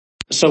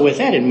So with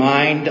that in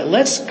mind,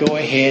 let's go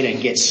ahead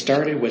and get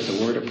started with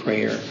the word of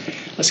prayer.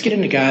 Let's get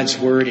into God's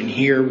word and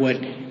hear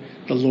what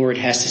the Lord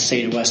has to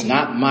say to us.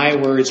 Not my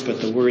words, but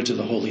the words of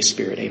the Holy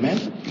Spirit.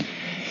 Amen.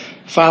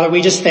 Father,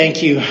 we just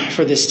thank you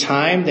for this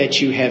time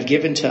that you have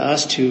given to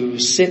us to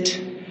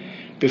sit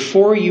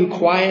before you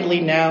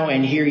quietly now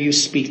and hear you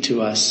speak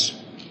to us.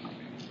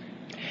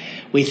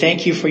 We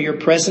thank you for your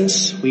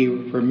presence. We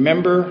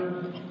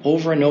remember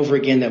over and over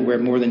again that where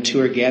more than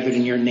two are gathered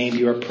in your name,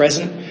 you are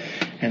present.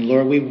 And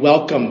Lord, we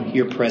welcome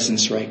your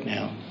presence right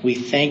now. We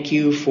thank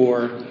you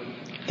for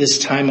this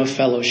time of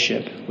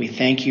fellowship. We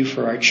thank you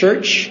for our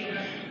church.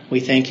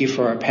 We thank you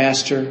for our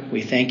pastor.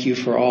 We thank you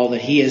for all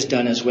that he has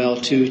done as well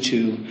too,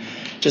 to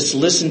just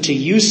listen to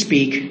you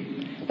speak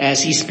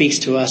as he speaks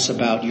to us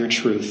about your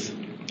truth.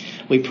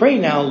 We pray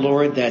now,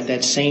 Lord, that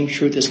that same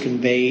truth is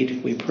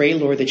conveyed. We pray,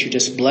 Lord, that you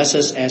just bless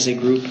us as a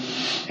group,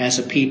 as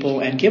a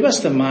people, and give us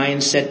the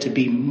mindset to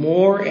be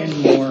more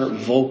and more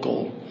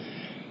vocal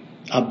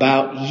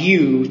about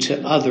you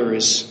to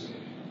others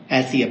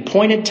at the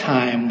appointed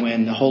time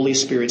when the Holy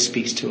Spirit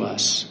speaks to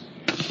us.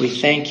 We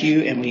thank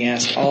you and we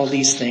ask all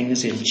these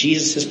things in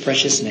Jesus'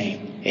 precious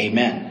name.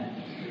 Amen.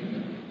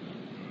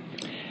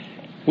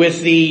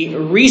 With the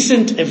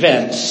recent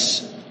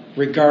events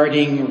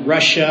regarding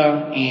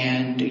Russia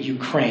and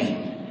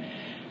Ukraine,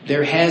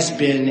 there has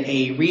been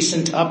a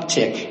recent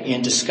uptick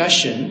in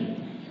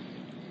discussion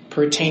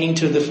pertaining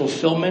to the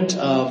fulfillment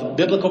of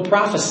biblical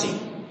prophecy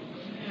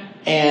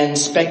and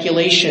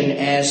speculation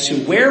as to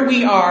where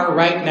we are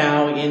right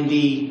now in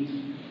the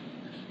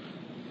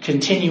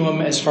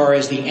continuum as far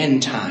as the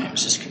end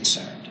times is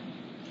concerned.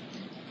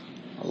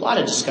 A lot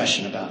of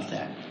discussion about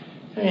that.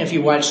 And if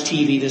you watch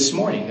TV this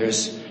morning,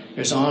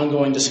 there's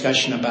ongoing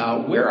discussion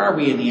about where are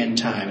we in the end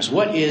times?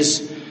 What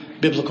is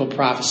biblical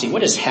prophecy?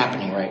 What is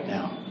happening right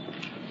now?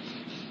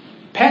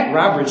 Pat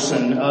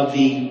Robertson of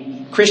the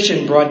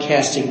Christian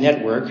Broadcasting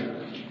Network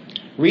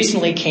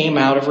recently came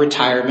out of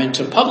retirement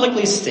to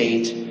publicly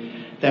state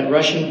that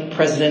Russian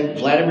President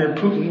Vladimir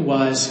Putin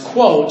was,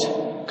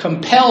 quote,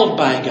 compelled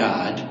by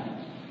God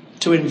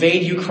to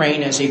invade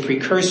Ukraine as a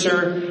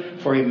precursor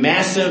for a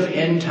massive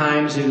end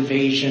times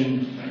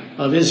invasion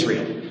of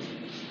Israel.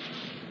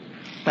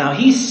 Now,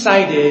 he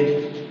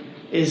cited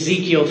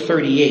Ezekiel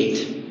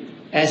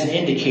 38 as an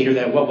indicator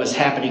that what was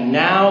happening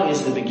now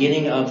is the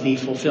beginning of the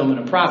fulfillment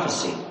of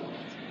prophecy.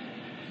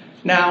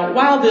 Now,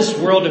 while this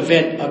world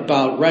event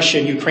about Russia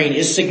and Ukraine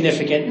is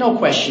significant, no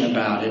question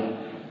about it,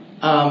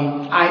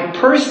 I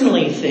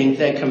personally think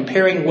that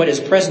comparing what is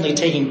presently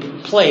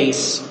taking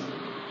place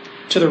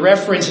to the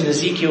reference in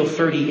Ezekiel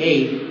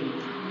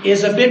 38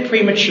 is a bit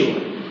premature.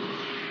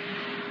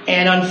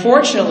 And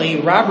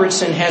unfortunately,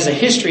 Robertson has a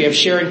history of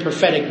sharing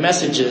prophetic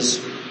messages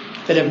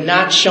that have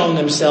not shown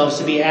themselves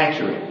to be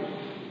accurate.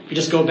 If you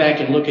just go back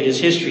and look at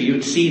his history,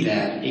 you'd see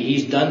that.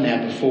 He's done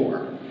that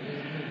before.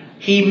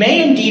 He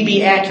may indeed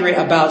be accurate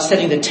about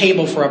setting the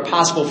table for a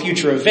possible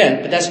future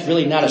event, but that's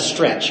really not a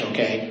stretch,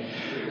 okay?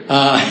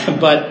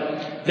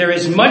 But there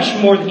is much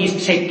more that needs to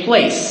take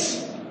place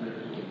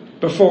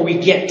before we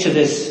get to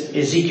this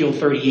Ezekiel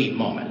 38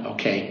 moment,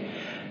 okay?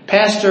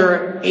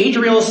 Pastor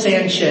Adriel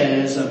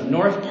Sanchez of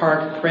North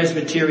Park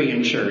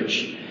Presbyterian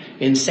Church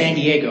in San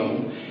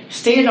Diego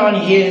stated on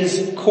his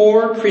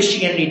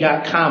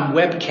CoreChristianity.com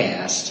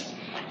webcast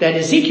that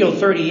Ezekiel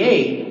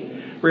 38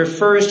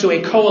 refers to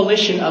a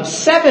coalition of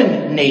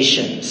 7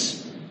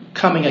 nations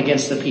coming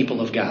against the people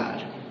of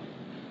God.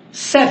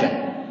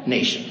 7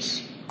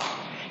 nations.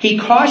 He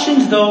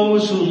cautions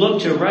those who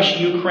look to Russia,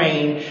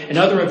 Ukraine, and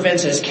other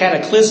events as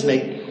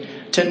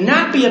cataclysmic to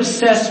not be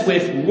obsessed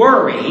with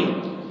worry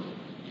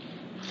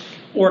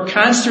or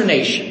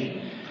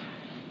consternation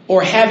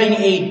or having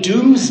a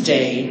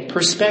doomsday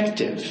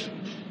perspective.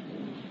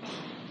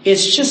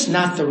 It's just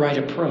not the right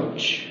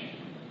approach.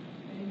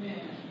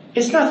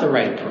 It's not the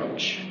right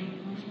approach.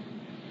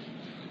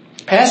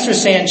 Pastor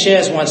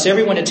Sanchez wants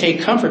everyone to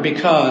take comfort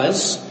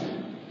because,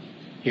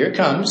 here it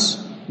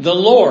comes, the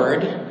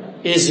Lord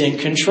is in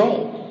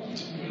control.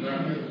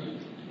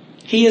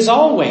 He has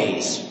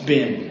always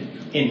been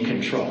in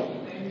control.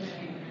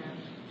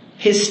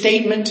 His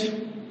statement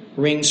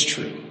rings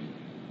true.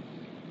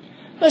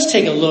 Let's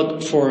take a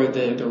look for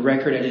the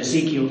record at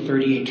Ezekiel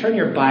 38. Turn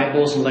your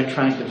Bibles and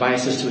electronic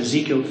devices to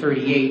Ezekiel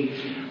 38.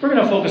 We're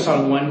going to focus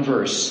on one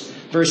verse,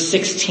 verse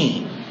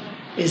 16.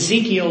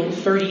 Ezekiel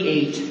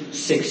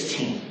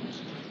 38:16.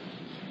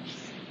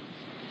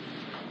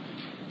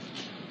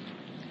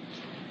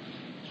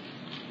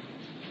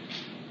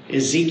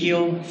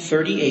 Ezekiel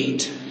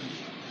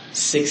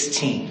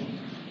 38:16.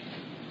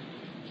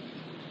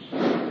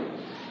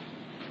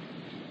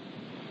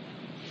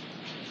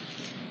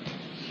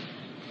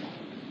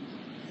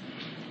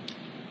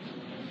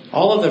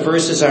 All of the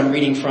verses I'm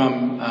reading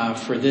from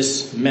for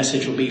this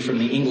message will be from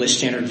the English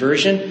Standard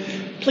Version.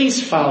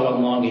 Please follow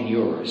along in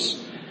yours.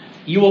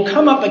 You will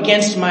come up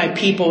against my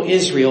people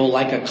Israel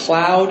like a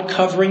cloud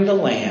covering the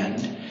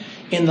land.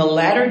 In the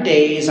latter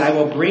days I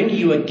will bring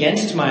you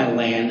against my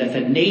land that the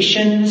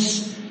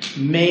nations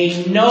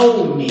may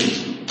know me.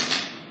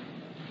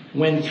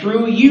 When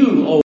through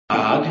you, O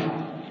God,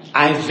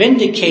 I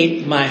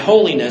vindicate my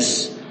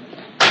holiness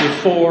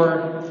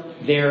before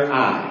their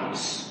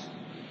eyes.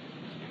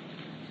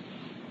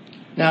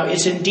 Now,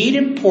 it's indeed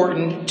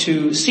important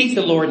to seek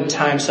the Lord in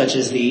times such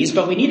as these,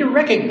 but we need to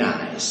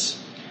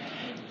recognize,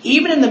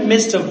 even in the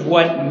midst of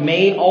what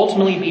may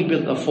ultimately be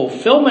the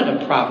fulfillment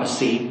of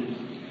prophecy,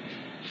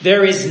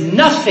 there is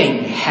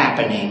nothing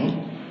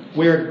happening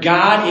where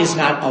God is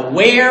not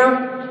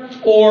aware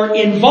or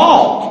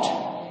involved.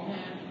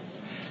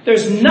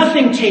 There's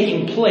nothing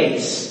taking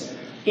place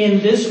in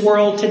this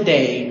world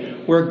today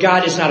where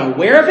God is not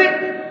aware of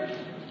it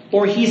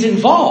or He's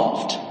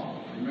involved.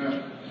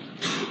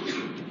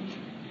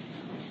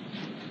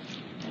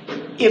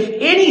 If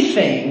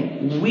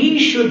anything, we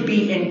should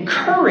be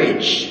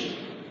encouraged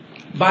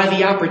by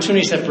the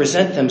opportunities that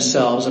present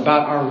themselves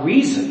about our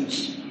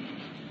reasons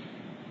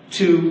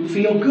to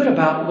feel good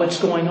about what's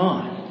going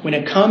on when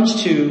it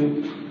comes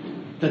to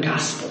the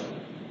gospel.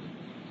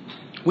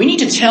 We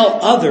need to tell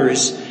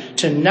others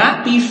to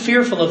not be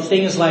fearful of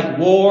things like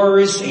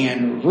wars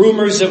and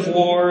rumors of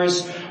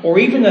wars, or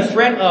even the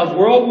threat of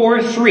World War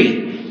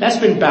III. That's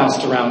been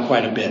bounced around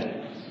quite a bit.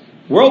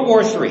 World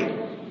War III.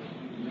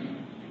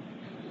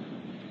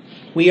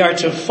 We are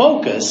to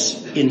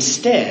focus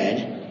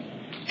instead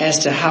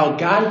as to how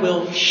God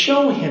will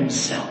show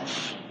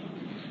Himself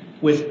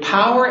with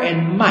power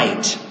and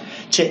might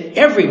to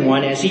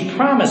everyone, as He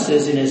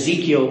promises in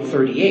Ezekiel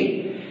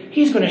 38.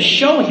 He's going to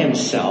show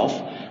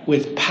Himself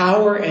with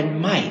power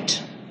and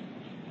might,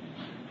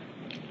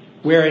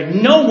 where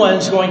no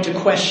one's going to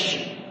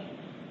question.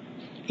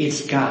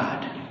 It's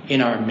God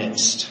in our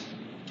midst.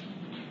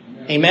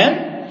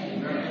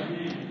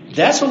 Amen?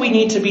 That's what we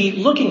need to be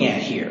looking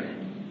at here.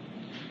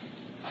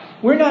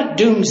 We're not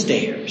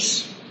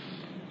doomsdayers.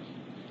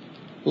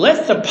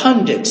 Let the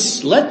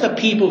pundits, let the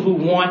people who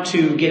want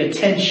to get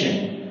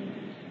attention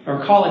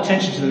or call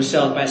attention to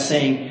themselves by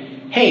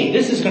saying, hey,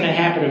 this is going to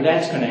happen or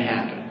that's going to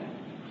happen.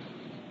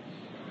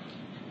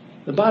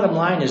 The bottom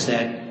line is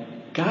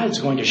that God's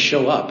going to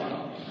show up,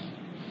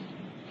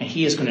 and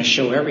He is going to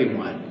show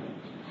everyone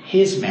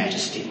His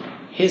majesty,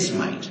 His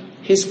might,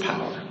 His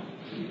power.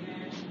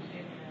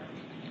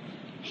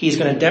 He's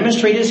going to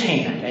demonstrate His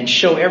hand and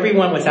show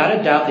everyone without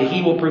a doubt that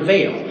He will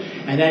prevail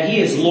and that He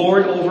is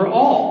Lord over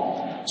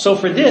all. So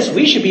for this,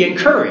 we should be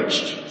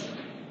encouraged.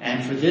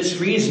 And for this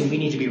reason, we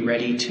need to be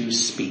ready to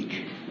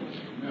speak.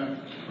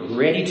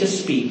 Ready to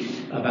speak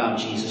about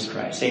Jesus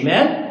Christ.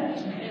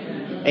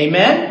 Amen?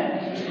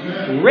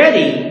 Amen?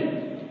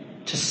 Ready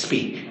to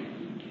speak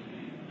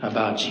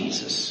about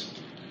Jesus.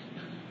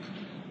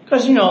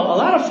 Because, a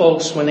lot of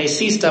folks, when they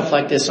see stuff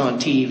like this on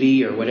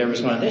TV or whatever's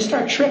going on, they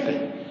start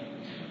tripping.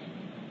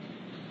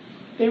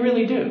 They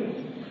really do.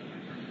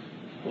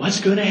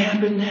 What's going to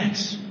happen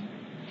next?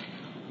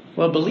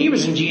 Well,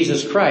 believers in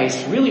Jesus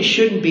Christ really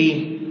shouldn't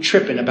be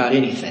tripping about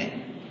anything.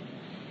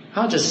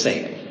 I'll just say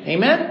it.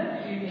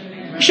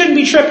 Amen? We shouldn't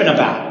be tripping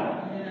about it.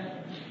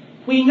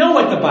 We know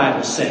what the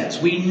Bible says.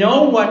 We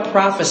know what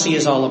prophecy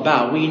is all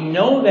about. We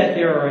know that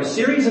there are a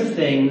series of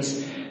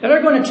things that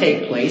are going to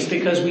take place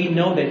because we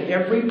know that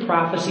every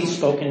prophecy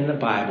spoken in the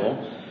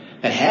Bible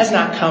that has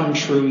not come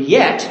true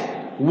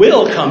yet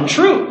will come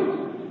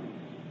true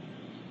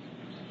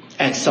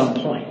at some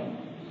point.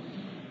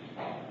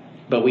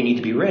 But we need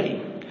to be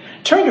ready.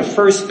 Turn to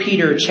 1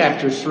 Peter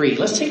chapter 3.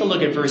 Let's take a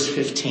look at verse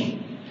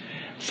 15.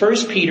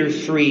 1 Peter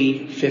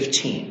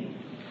 3:15.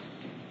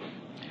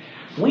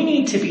 We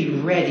need to be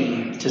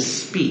ready to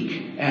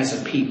speak as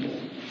a people.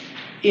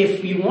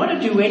 If you want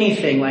to do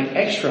anything like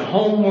extra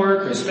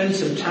homework or spend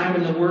some time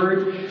in the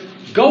Word,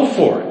 go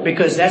for it,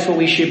 because that's what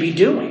we should be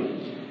doing.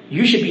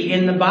 You should be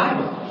in the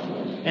Bible.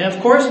 And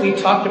of course, we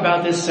talked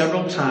about this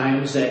several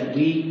times, that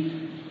we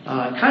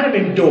kind of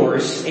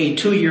endorse a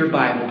 2-year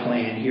Bible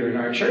plan here in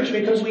our church,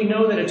 because we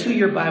know that a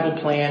 2-year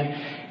Bible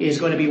plan is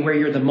going to be where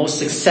you're the most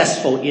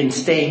successful in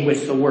staying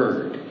with the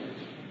Word.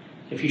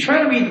 If you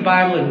try to read the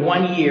Bible in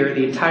 1 year,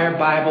 the entire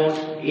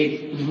Bible,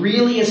 it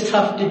really is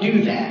tough to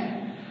do that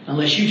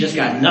unless you just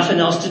got nothing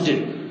else to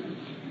do.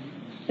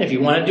 If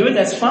you want to do it,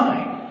 that's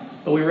fine.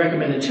 But we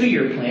recommend a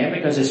 2-year plan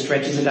because it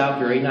stretches it out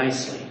very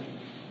nicely.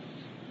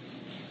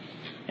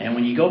 And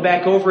when you go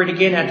back over it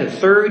again at the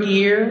 3rd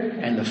year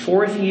and the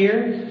 4th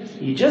year,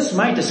 you just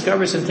might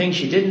discover some things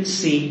you didn't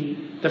see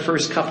the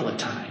first couple of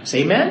times.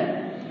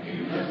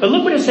 Amen? But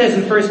look what it says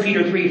in 1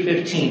 Peter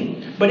 3:15.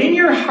 But in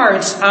your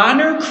hearts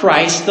honor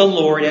Christ the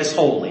Lord as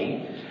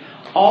holy,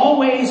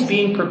 always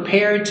being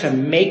prepared to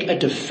make a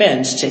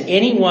defense to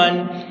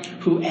anyone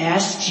who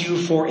asks you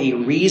for a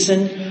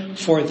reason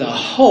for the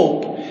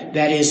hope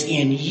that is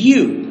in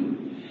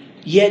you,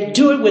 yet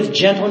do it with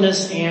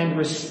gentleness and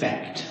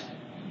respect.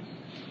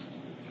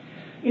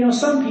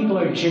 Some people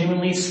are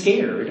genuinely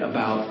scared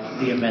about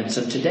the events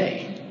of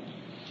today.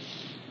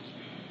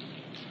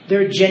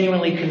 They're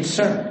genuinely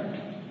concerned.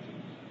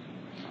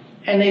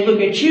 And they look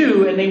at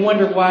you and they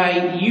wonder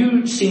why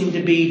you seem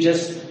to be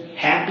just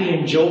happy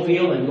and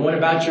jovial and going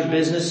about your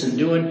business and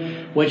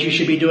doing what you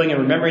should be doing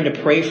and remembering to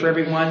pray for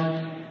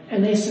everyone.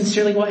 And they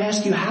sincerely will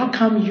ask you, how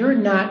come you're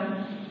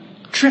not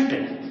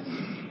tripping?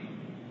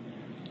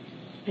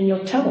 And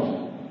you'll tell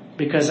him,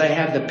 because I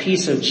have the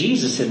peace of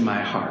Jesus in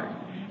my heart.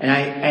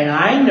 And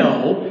I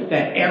know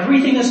that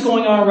everything that's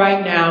going on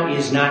right now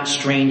is not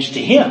strange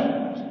to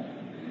him.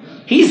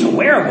 He's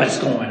aware of what's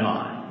going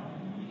on.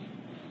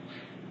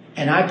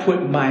 And I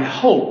put my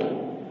hope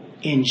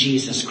in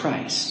Jesus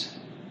Christ.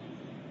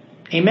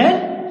 Amen?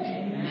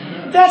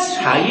 Amen. That's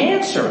how you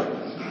answer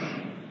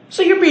him.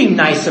 So you're being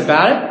nice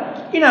about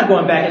it. You're not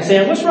going back and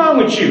saying, what's wrong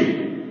with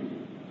you?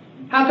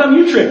 How come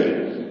you tripping?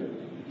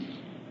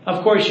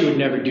 Of course you would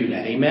never do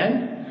that.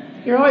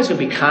 Amen? You're always going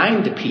to be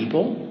kind to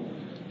people,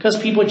 because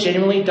people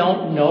genuinely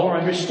don't know or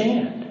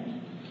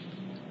understand.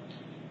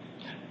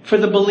 For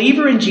the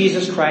believer in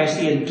Jesus Christ,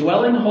 the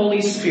indwelling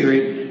Holy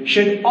Spirit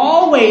should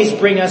always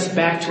bring us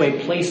back to a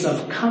place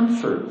of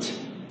comfort.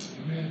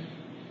 Amen.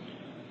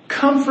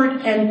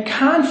 Comfort and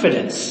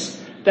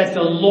confidence that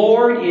the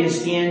Lord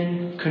is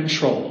in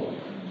control.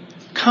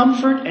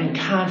 Comfort and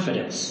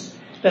confidence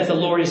that the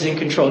Lord is in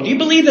control. Do you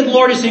believe that the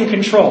Lord is in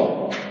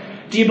control?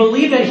 Do you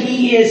believe that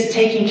He is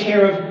taking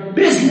care of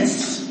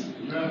business?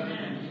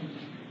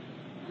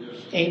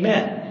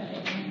 Amen.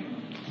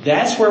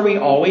 That's where we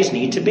always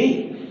need to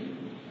be.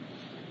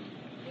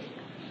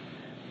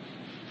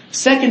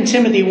 2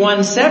 Timothy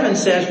 1:7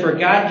 says, for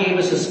God gave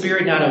us a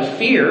spirit not of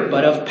fear,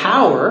 but of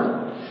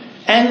power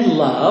and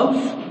love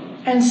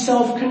and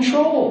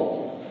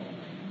self-control.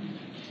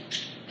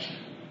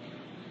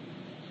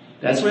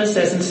 That's what it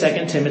says in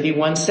 2 Timothy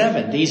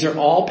 1:7. These are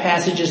all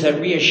passages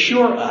that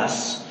reassure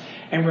us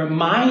and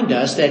remind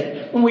us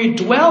that when we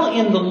dwell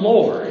in the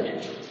Lord,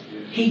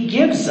 He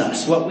gives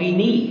us what we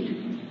need.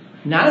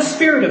 Not a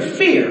spirit of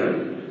fear,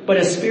 but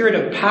a spirit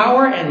of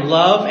power and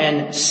love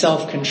and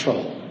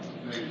self-control.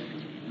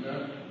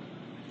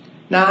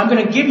 Now, I'm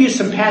going to give you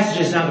some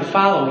passages now to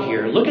follow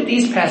here. Look at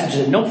these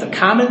passages and note the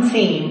common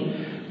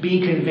theme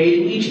being conveyed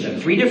in each of them.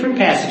 3 different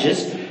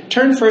passages.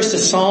 Turn first to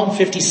Psalm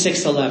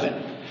 56:11.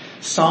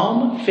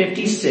 Psalm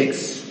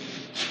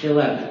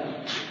 56:11.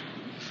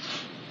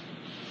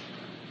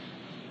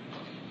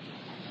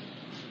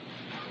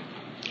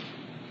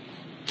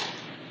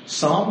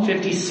 Psalm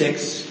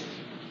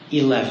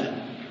 56:11.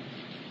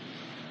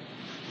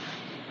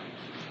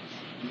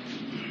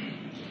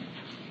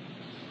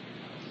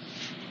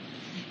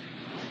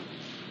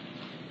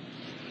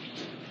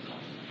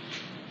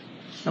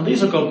 Now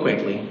these will go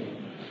quickly,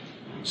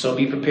 so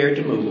be prepared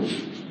to move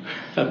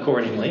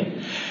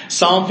accordingly.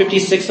 Psalm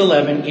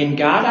 56:11. In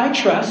God I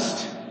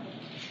trust,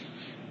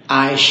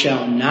 I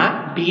shall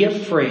not be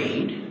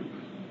afraid.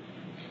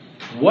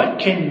 What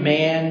can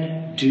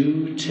man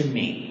do to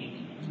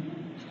me?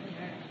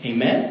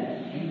 Amen?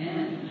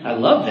 Amen. I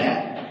love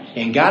that.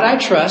 In God I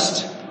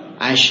trust,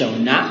 I shall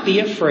not be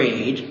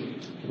afraid.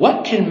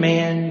 What can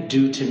man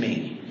do to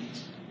me?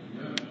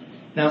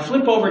 Now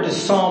flip over to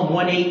Psalm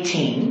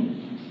 118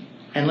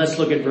 and let's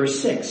look at verse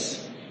 6.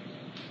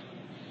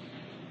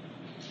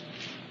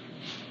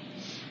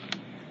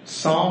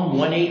 Psalm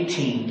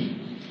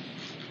 118,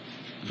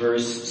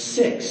 verse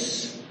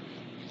 6.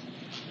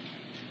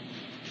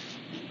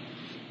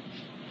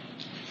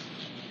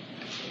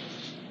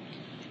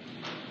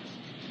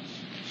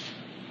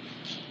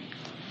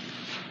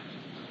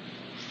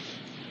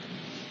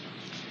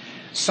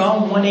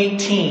 Psalm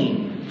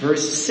 118,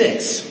 verse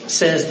 6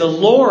 says, the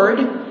Lord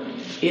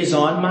is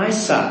on my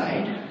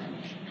side.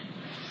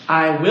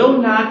 I will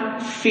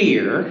not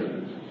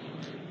fear.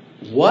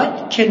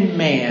 What can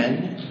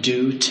man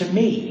do to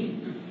me?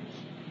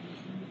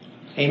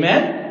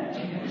 Amen?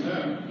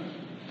 Amen.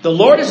 The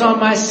Lord is on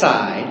my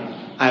side.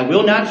 I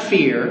will not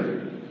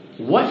fear.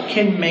 What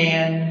can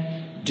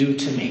man do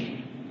to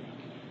me?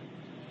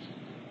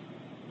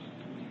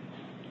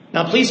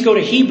 Now please go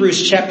to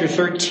Hebrews chapter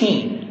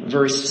 13,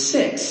 verse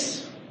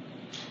 6.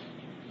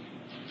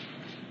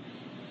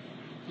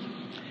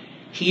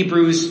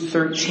 Hebrews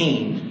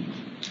 13,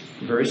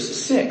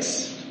 verse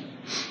 6.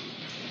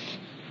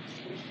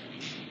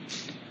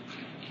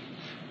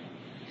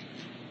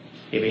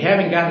 If you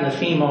haven't gotten the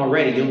theme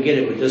already, you'll get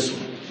it with this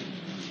one.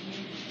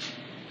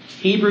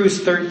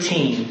 Hebrews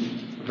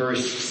 13,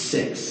 verse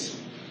 6.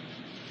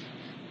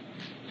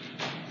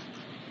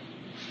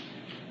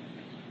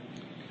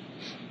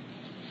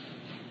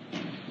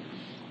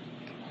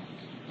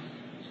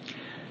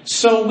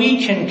 So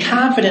we can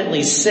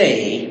confidently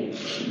say,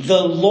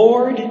 the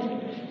Lord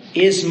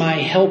is my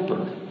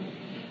helper.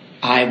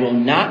 I will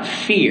not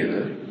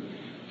fear.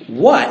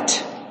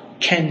 What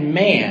can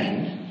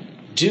man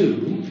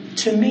do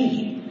to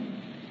me?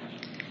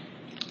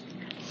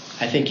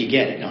 I think you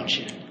get it, don't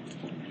you?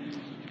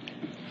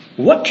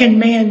 What can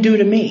man do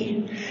to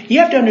me? You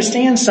have to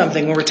understand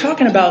something. When we're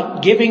talking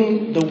about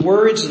giving the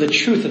words of the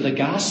truth of the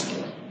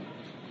gospel,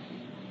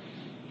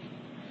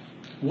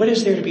 what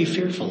is there to be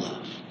fearful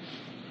of?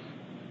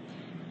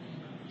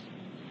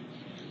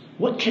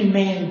 What can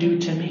man do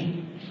to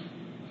me?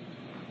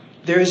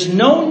 There is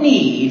no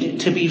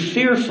need to be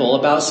fearful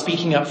about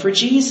speaking up for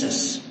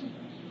Jesus.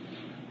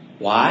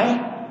 Why?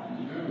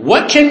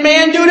 What can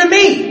man do to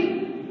me?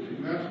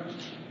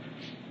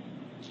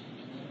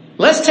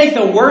 Let's take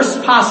the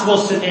worst possible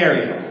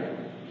scenario.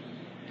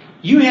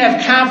 You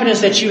have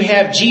confidence that you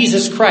have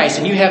Jesus Christ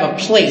and you have a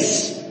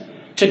place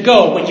to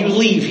go when you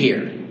leave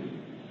here.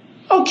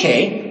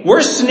 Okay,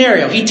 worst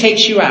scenario, he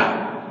takes you out.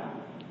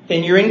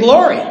 Then you're in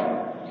glory.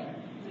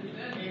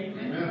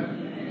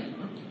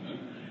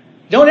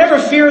 Don't ever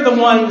fear the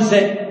ones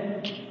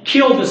that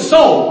kill the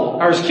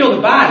soul or kill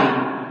the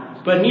body.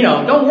 But,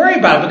 don't worry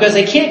about it because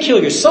they can't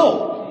kill your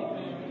soul.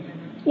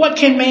 What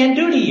can man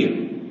do to you?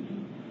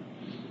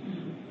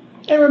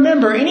 And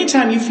remember,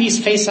 anytime you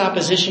face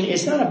opposition,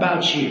 it's not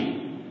about you.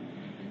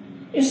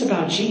 It's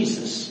about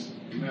Jesus.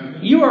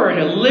 You are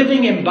a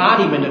living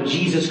embodiment of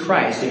Jesus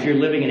Christ if you're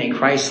living in a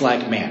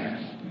Christ-like manner.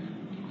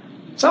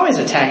 It's always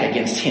an attack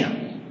against him.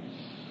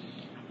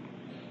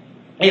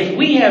 If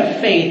we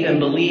have faith and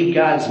believe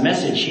God's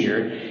message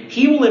here,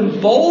 he will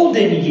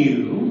embolden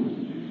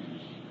you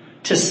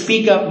to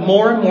speak up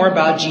more and more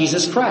about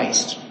Jesus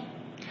Christ.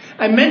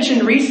 I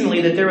mentioned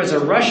recently that there was a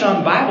rush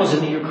on Bibles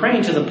in the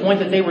Ukraine to the point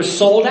that they were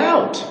sold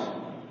out.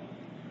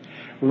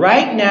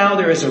 Right now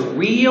there is a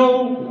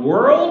real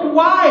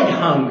worldwide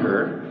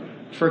hunger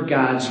for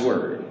God's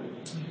Word.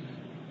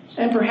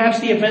 And perhaps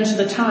the events of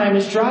the time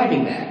is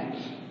driving that.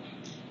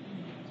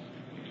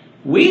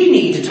 We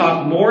need to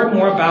talk more and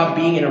more about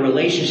being in a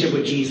relationship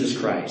with Jesus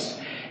Christ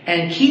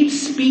and keep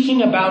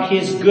speaking about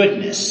his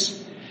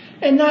goodness.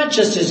 And not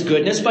just his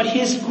goodness, but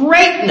his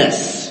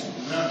greatness.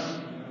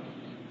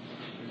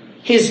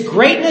 His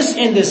greatness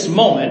in this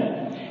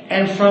moment,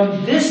 and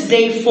from this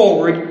day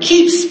forward,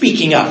 keep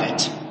speaking of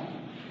it.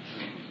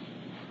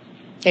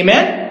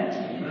 Amen?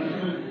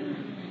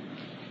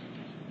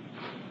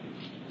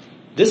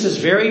 This is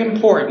very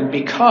important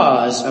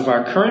because of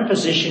our current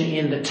position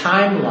in the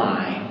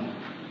timeline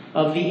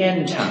of the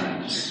end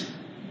times.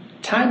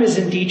 Time is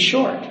indeed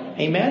short.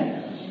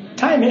 Amen?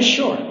 Time is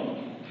short.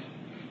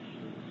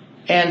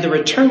 And the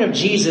return of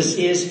Jesus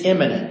is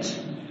imminent.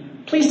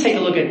 Please take a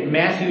look at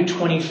Matthew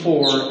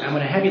 24. I'm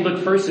going to have you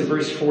look first at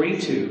verse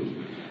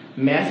 42.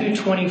 Matthew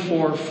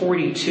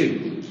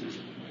 24:42.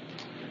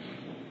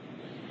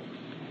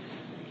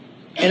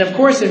 And of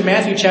course in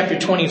Matthew chapter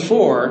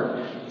 24,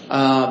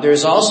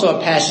 there's also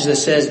a passage that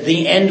says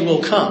the end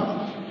will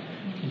come.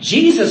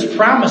 Jesus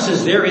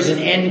promises there is an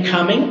end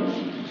coming.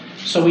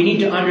 So we need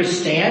to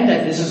understand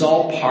that this is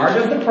all part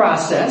of the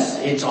process.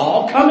 It's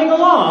all coming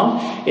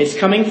along. It's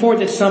coming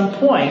forth at some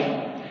point.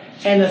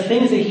 And the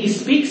things that he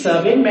speaks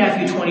of in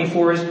Matthew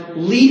 24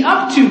 lead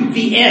up to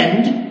the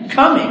end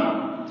coming.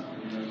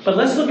 But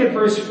let's look at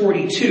verse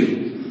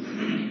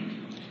 42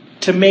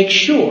 to make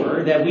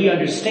sure that we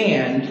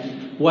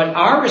understand what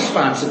our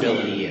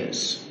responsibility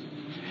is.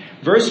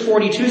 Verse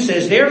 42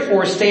 says,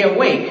 "Therefore stay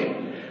awake,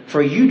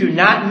 for you do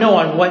not know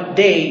on what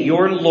day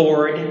your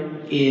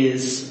Lord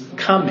is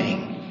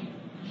coming."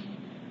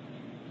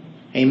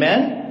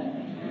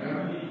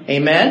 Amen?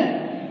 Amen?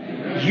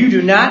 You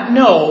do not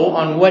know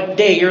on what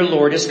day your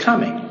Lord is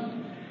coming.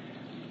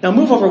 Now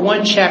move over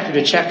one chapter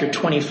to chapter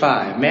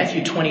 25.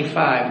 Matthew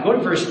 25. Go to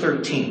verse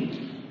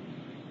 13.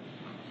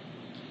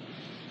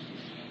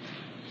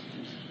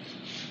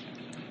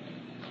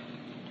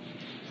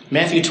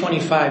 Matthew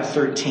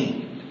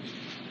 25:13.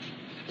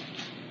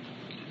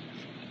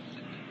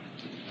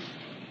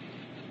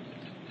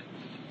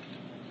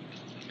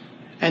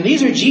 And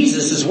these are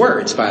Jesus'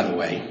 words, by the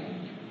way.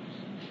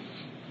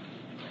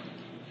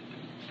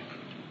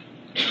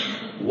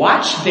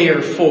 "Watch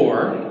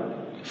therefore,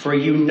 for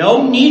you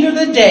know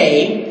neither the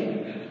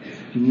day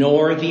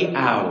nor the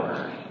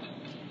hour."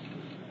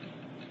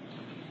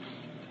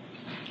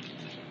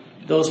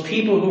 Those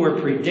people who were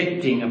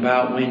predicting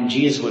about when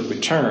Jesus would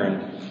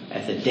return,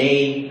 at the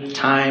day,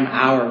 time,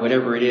 hour,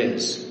 whatever it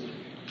is,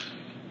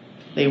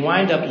 they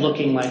wind up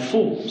looking like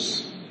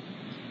fools.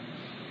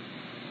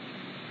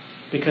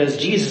 Because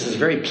Jesus is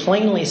very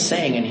plainly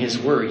saying in his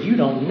word, you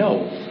don't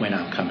know when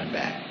I'm coming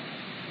back.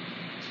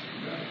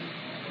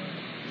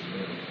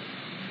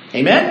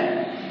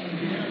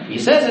 Amen? He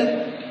says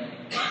it.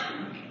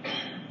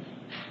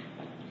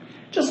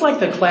 Just like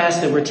the class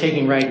that we're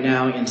taking right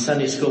now in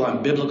Sunday school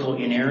on biblical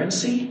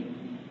inerrancy,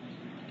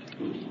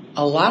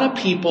 a lot of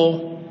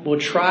people will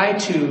try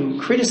to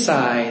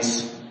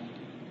criticize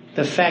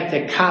the fact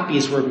that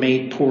copies were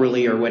made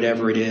poorly or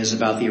whatever it is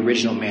about the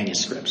original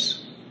manuscripts.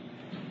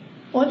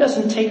 Well, it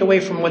doesn't take away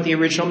from what the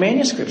original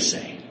manuscripts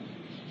say.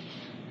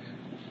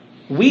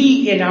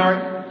 We, in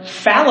our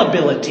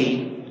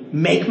fallibility,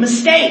 make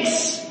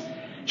mistakes.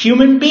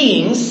 Human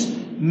beings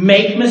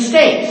make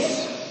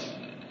mistakes.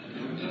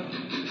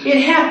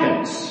 It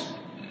happens.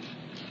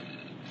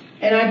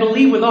 And I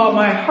believe with all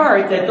my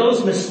heart that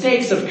those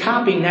mistakes of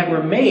copying that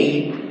were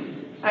made,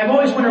 I've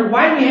always wondered,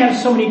 why do we have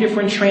so many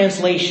different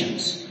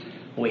translations?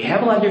 Well, we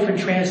have a lot of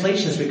different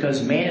translations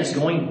because man is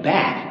going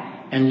back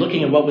and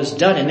looking at what was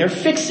done, and they're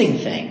fixing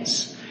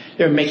things.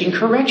 They're making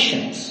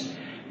corrections.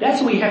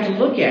 That's what we have to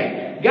look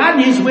at. God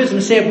in his wisdom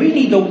said we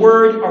need the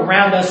word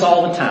around us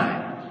all the time.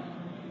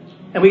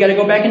 And we got to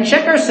go back and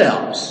check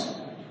ourselves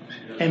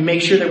and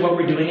make sure that what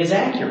we're doing is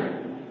accurate.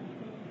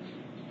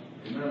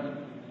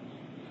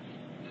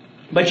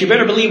 But you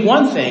better believe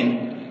one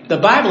thing, the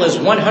Bible is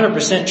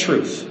 100%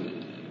 truth.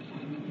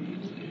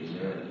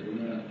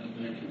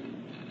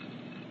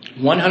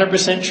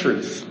 100%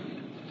 truth.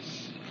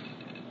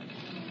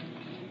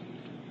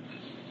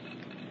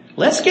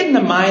 Let's get in the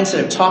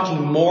mindset of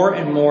talking more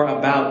and more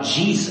about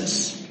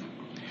Jesus.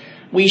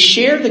 We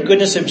share the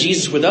goodness of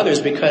Jesus with others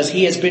because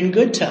he has been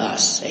good to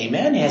us.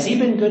 Amen? Has he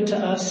been good to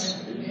us?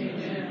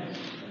 Amen.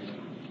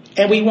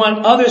 And we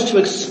want others to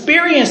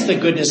experience the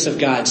goodness of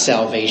God's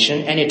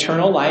salvation and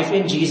eternal life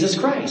in Jesus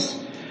Christ.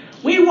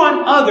 We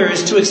want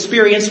others to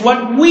experience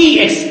what we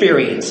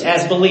experience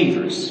as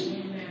believers.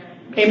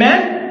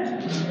 Amen?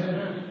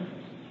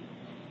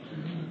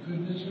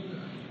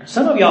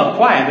 Some of y'all are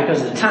quiet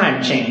because of the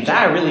time change.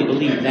 I really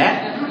believe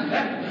that.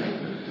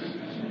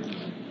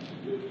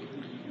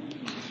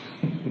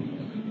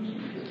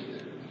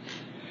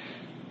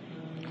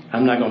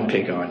 I'm not going to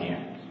pick on you.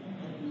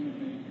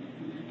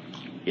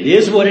 It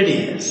is what it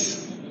is.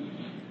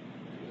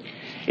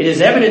 It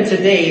is evident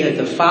today that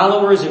the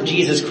followers of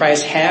Jesus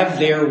Christ have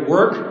their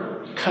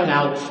work cut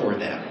out for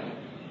them.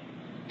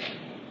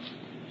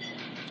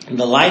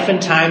 The life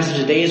and times of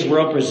today's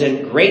world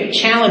present great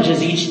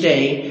challenges each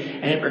day,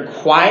 and it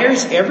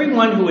requires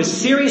everyone who is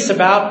serious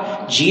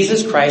about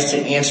Jesus Christ to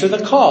answer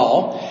the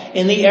call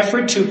in the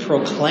effort to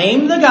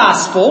proclaim the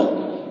gospel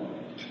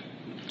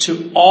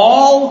to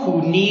all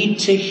who need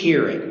to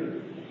hear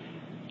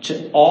it.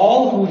 To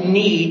all who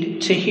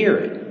need to hear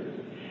it.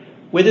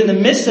 Within the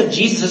midst of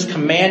Jesus'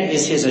 command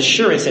is his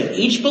assurance that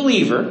each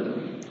believer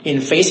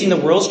in facing the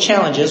world's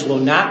challenges will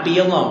not be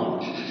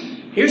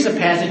alone. Here's a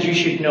passage you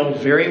should know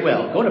very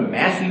well. Go to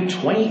Matthew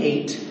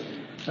 28.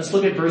 Let's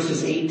look at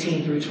verses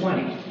 18 through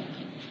 20.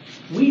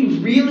 We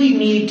really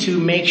need to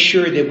make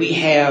sure that we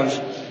have,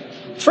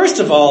 first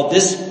of all,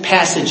 this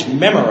passage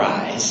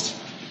memorized.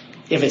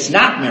 If it's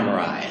not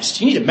memorized,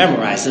 you need to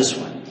memorize this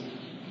one.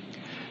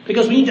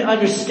 Because we need to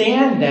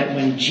understand that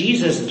when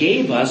Jesus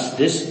gave us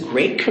this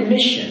great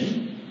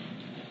commission,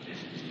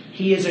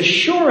 he is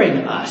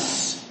assuring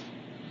us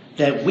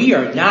that we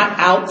are not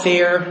out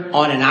there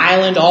on an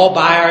island all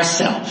by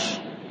ourselves.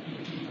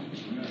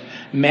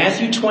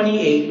 Matthew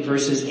 28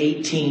 verses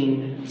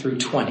 18 through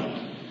 20.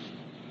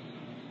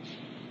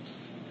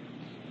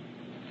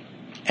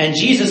 And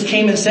Jesus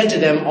came and said to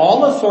them,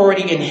 all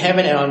authority in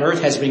heaven and on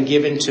earth has been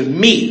given to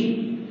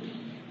me.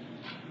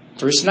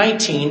 Verse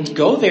 19,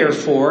 go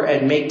therefore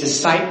and make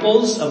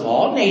disciples of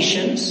all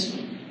nations,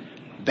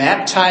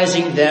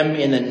 baptizing them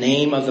in the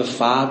name of the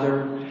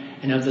Father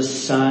and of the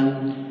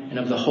Son and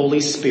of the Holy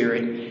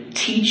Spirit,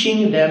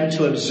 teaching them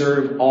to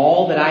observe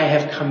all that I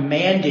have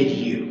commanded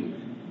you.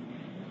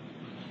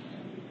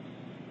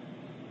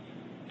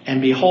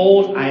 And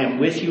behold, I am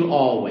with you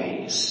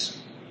always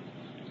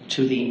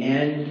to the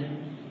end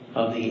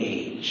of the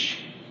age.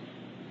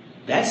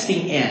 That's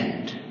the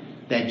end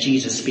that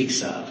Jesus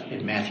speaks of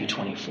in Matthew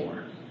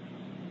 24.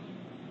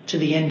 To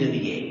the end of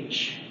the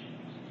age.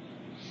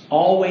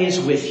 Always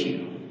with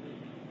you.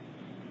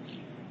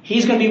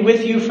 He's going to be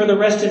with you for the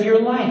rest of your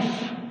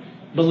life,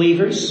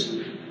 believers.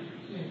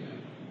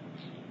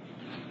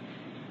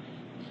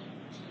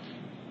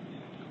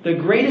 The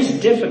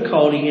greatest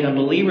difficulty in a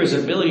believer's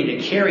ability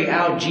to carry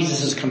out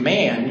Jesus'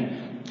 command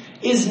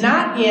is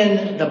not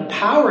in the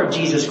power of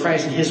Jesus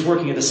Christ and his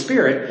working of the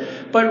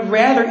Spirit, but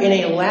rather in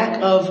a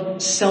lack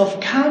of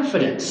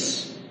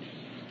self-confidence.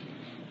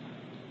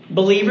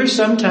 Believers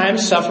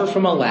sometimes suffer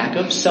from a lack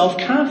of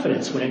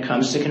self-confidence when it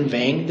comes to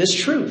conveying this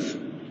truth.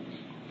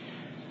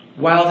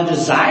 While the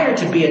desire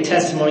to be a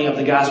testimony of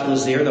the gospel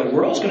is there, the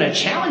world's going to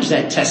challenge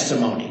that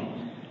testimony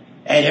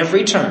at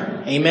every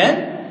turn.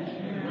 Amen?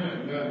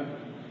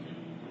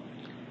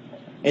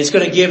 It's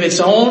going to give its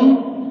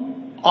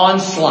own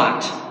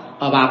onslaught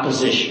of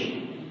opposition.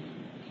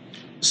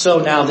 So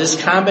now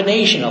this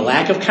combination, a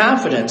lack of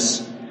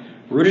confidence,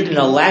 rooted in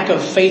a lack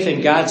of faith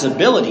in God's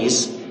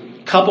abilities,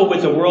 coupled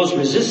with the world's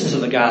resistance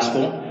of the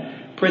gospel,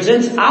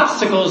 presents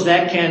obstacles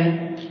that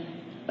can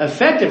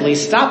effectively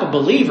stop a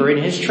believer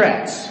in his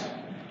tracks.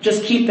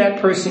 Just keep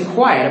that person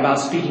quiet about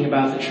speaking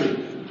about the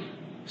truth,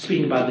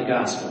 speaking about the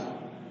gospel.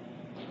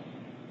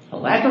 A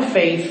lack of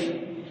faith,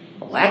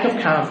 a lack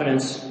of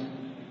confidence,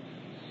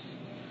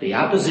 the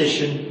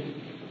opposition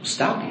will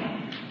stop you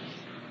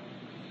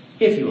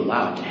if you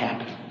allow it to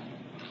happen.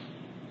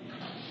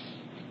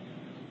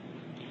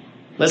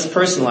 Let's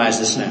personalize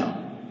this now.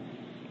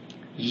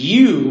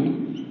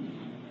 You,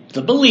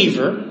 the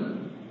believer,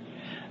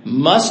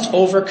 must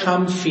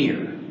overcome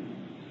fear.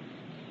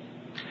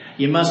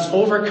 You must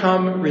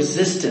overcome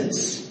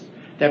resistance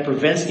that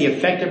prevents the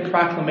effective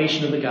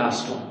proclamation of the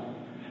gospel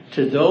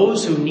to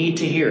those who need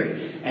to hear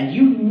it. And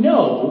you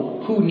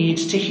know who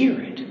needs to hear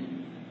it.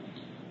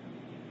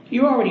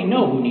 You already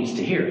know who needs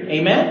to hear it.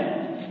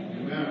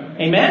 Amen? Amen?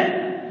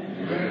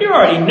 Amen? You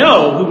already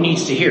know who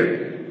needs to hear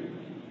it.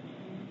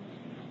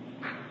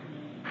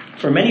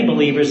 For many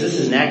believers, this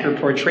is an accurate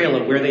portrayal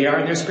of where they are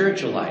in their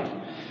spiritual life.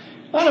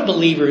 A lot of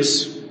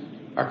believers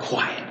are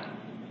quiet.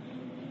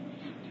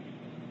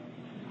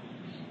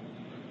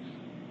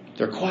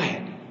 They're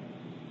quiet.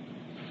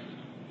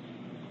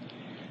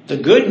 The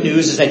good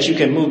news is that you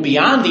can move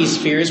beyond these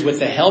fears with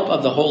the help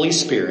of the Holy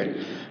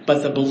Spirit,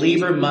 but the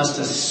believer must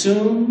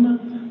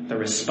assume the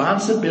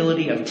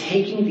responsibility of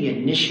taking the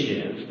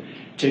initiative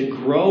to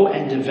grow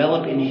and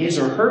develop in his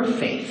or her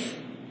faith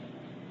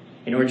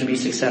in order to be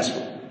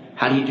successful.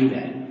 How do you do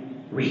that?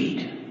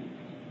 Read.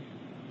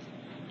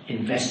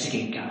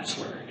 Investigate God's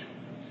word.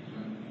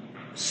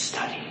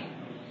 Study.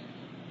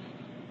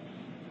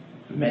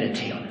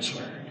 Meditate on his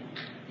word.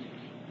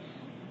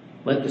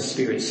 Let the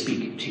Spirit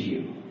speak to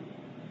you.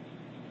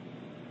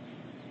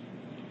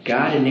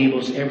 God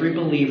enables every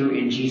believer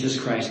in Jesus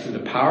Christ through the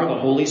power of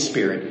the Holy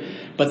Spirit,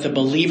 but the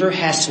believer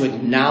has to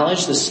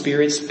acknowledge the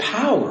Spirit's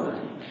power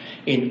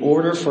in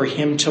order for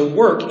him to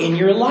work in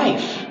your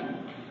life.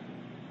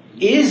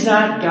 Is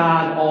not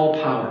God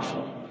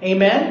all-powerful?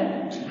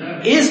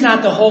 Amen? Is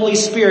not the Holy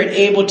Spirit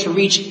able to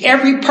reach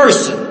every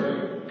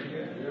person?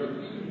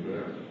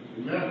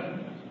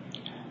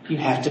 You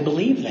have to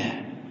believe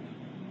that.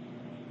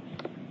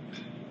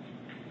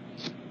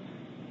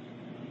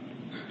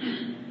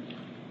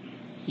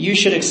 You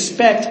should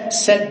expect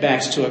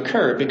setbacks to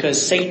occur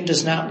because Satan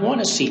does not want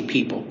to see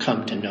people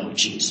come to know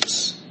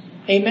Jesus.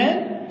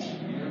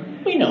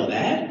 Amen? We know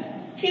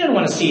that. He doesn't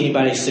want to see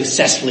anybody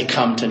successfully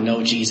come to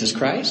know Jesus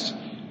Christ.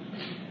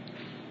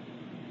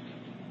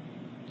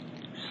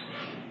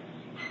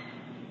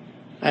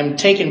 I'm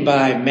taken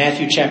by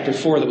Matthew chapter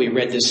 4 that we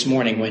read this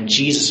morning when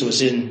Jesus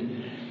was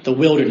in the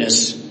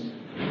wilderness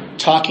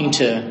talking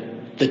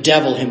to the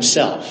devil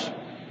himself.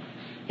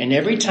 And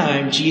every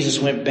time Jesus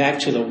went back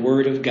to the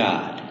Word of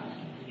God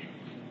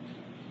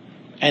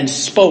and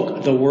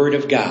spoke the Word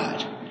of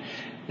God.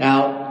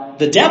 Now,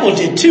 the devil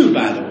did too,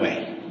 by the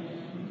way.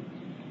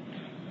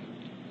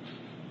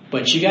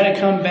 But you got to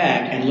come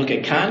back and look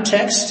at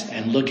context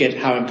and look at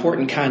how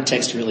important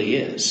context really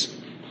is.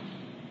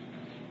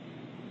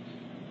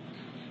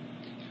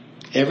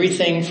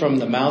 Everything from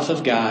the mouth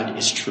of God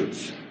is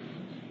truth.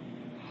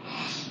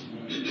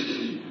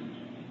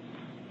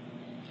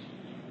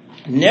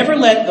 Never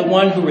let the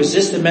one who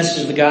resists the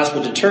message of the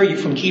gospel deter you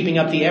from keeping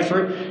up the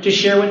effort to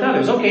share with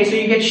others. Okay, so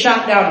you get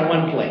shot down in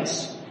one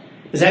place.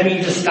 Does that mean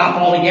you just stop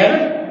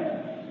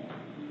altogether?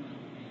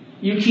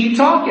 You keep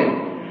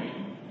talking.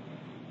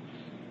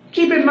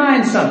 Keep in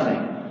mind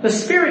something. The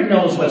Spirit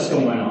knows what's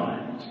going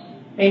on.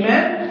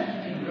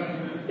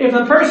 Amen? If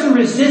a person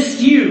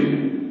resists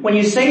you when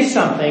you say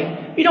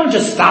something, you don't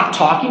just stop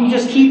talking, you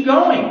just keep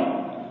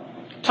going.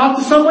 Talk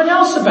to someone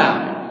else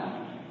about it.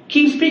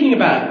 Keep speaking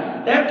about it.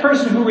 That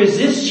person who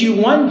resists you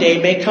one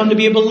day may come to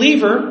be a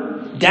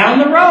believer down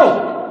the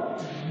road.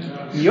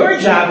 Your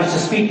job is to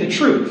speak the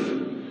truth.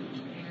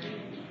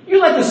 You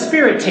let the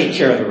Spirit take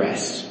care of the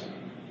rest.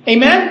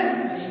 Amen?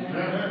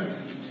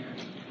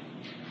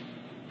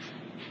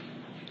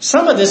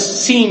 Some of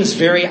this seems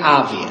very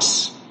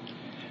obvious.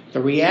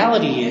 The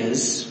reality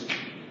is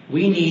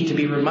we need to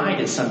be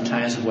reminded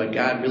sometimes of what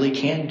God really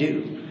can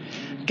do.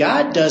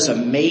 God does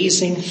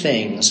amazing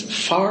things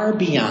far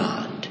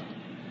beyond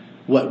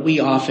what we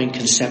often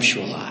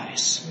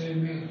conceptualize.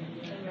 Amen.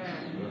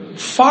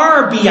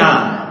 Far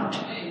beyond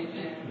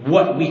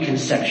what we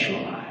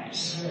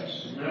conceptualize.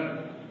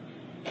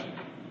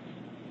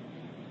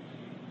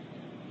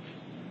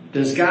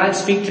 Does God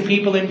speak to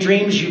people in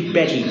dreams? You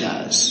bet he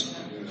does.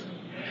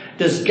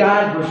 Does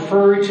God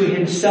refer to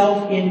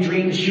himself in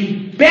dreams?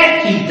 You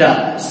bet he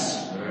does.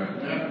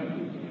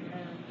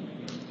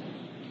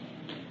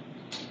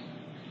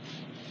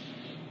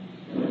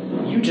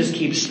 You just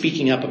keep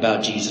speaking up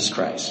about Jesus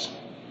Christ.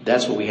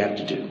 That's what we have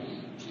to do.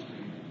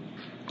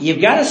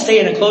 You've got to stay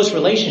in a close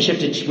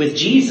relationship with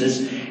Jesus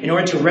in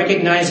order to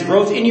recognize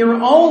growth in your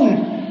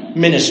own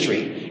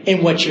ministry,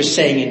 in what you're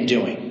saying and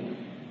doing.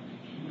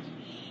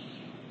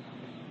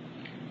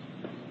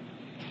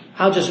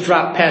 I'll just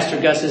drop Pastor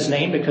Gus's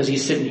name because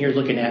he's sitting here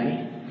looking at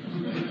me.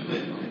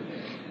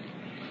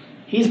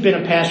 He's been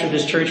a pastor of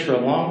this church for a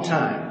long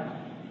time.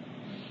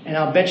 And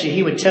I'll bet you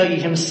he would tell you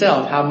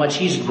himself how much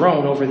he's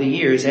grown over the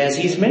years as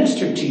he's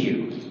ministered to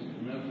you.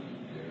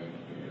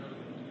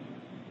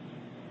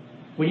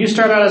 When you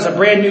start out as a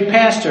brand new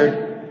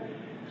pastor,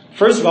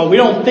 first of all, we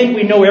don't think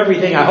we know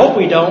everything. I hope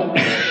we don't,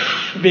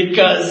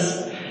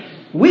 because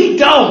we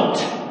don't.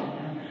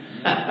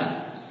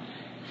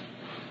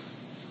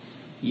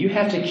 You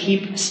have to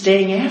keep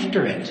staying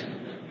after it.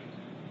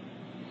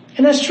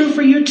 And that's true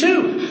for you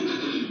too.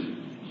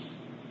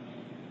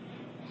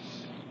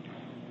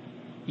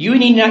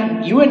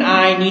 You and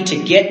I need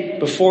to get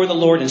before the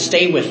Lord and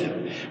stay with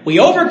him. We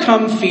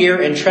overcome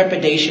fear and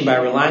trepidation by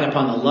relying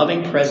upon the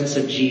loving presence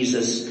of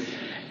Jesus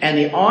and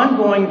the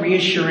ongoing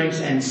reassurance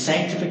and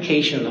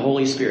sanctification of the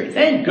Holy Spirit.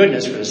 Thank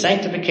goodness for the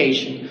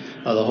sanctification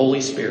of the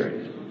Holy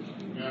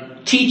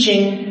Spirit.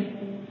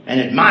 Teaching and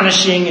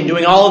admonishing and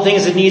doing all the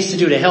things it needs to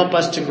do to help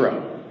us to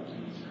grow.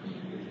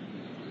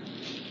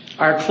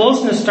 Our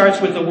closeness starts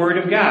with the Word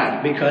of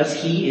God because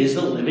he is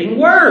the living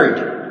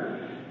Word.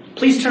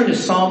 Please turn to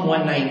Psalm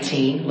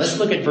 119. Let's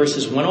look at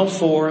verses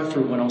 104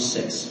 through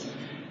 106.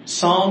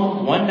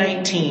 Psalm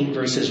 119,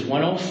 verses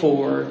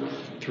 104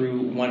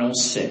 through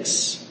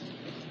 106.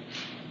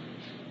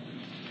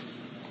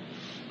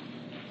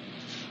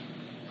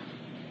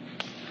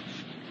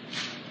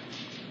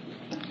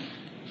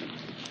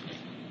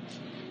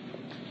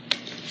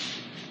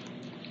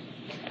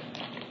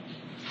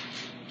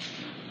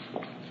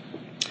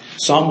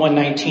 Psalm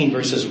 119,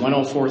 verses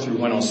 104 through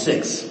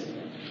 106.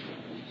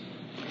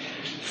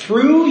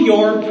 Through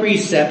your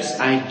precepts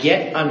I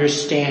get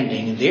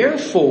understanding.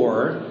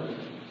 Therefore,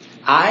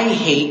 I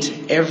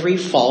hate every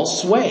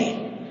false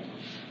way.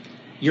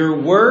 Your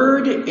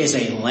word is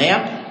a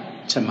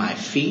lamp to my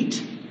feet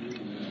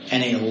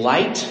and a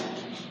light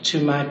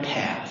to my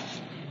path.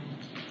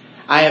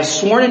 I have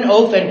sworn an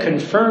oath and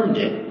confirmed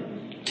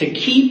it to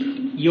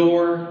keep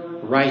your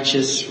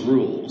righteous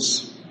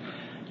rules.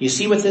 You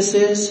see what this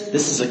is?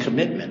 This is a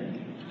commitment.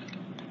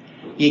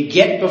 You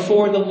get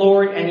before the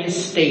Lord and you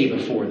stay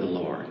before the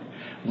Lord.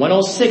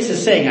 106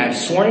 is saying, I've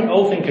sworn an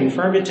oath and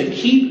confirmed it to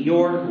keep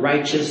your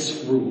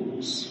righteous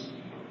rules.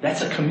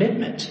 That's a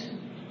commitment.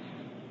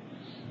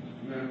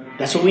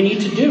 That's what we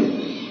need to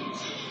do.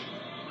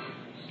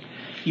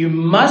 You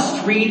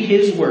must read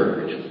his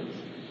word,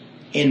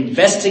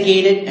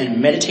 investigate it,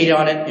 and meditate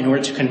on it in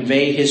order to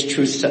convey his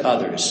truths to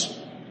others.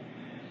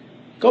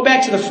 Go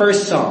back to the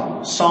first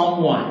Psalm,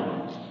 Psalm 1.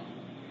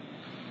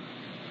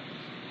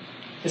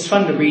 It's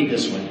fun to read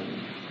this one.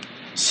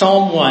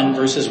 Psalm 1,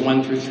 verses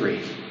 1 through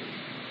 3.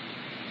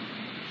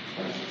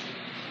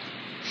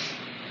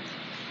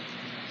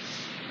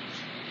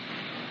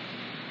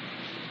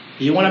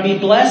 You want to be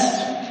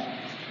blessed?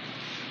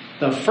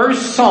 The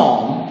first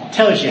psalm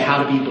tells you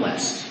how to be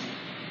blessed.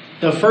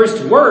 The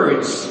first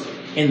words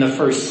in the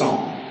first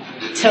psalm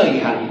tell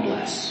you how to be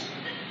blessed.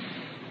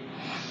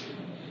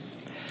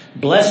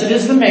 Blessed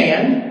is the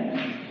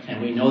man,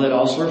 and we know that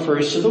also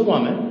refers to the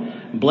woman.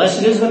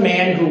 Blessed is the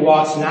man who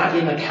walks not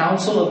in the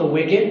counsel of the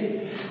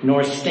wicked,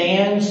 nor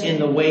stands in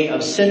the way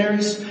of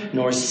sinners,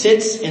 nor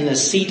sits in the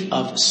seat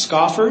of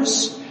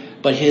scoffers,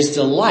 but his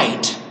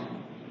delight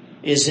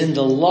is in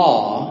the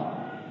law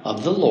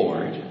of the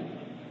Lord,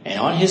 and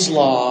on his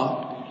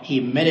law he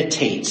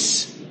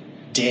meditates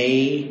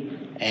day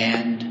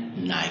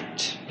and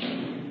night.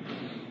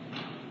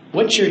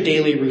 What's your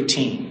daily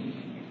routine?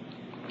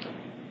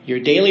 Your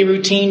daily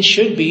routine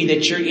should be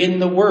that you're in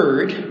the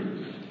Word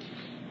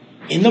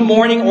in the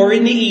morning or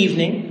in the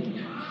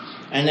evening,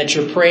 and that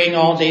you're praying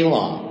all day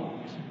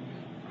long.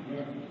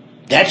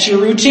 That's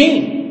your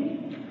routine.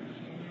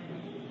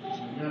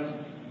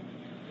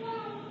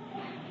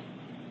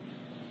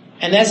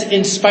 And that's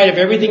in spite of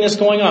everything that's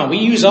going on. We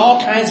use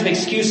all kinds of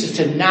excuses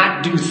to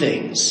not do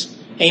things.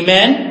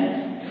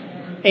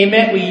 Amen?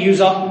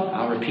 Amen.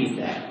 I'll repeat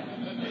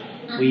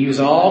that. We use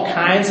all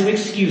kinds of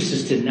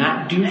excuses to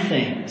not do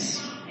things.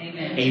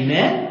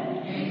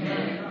 Amen?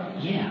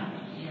 Amen? Yeah.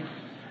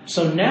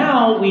 So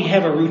now we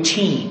have a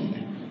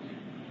routine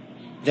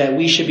that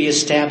we should be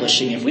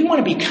establishing. If we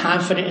want to be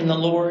confident in the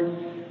Lord,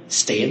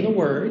 stay in the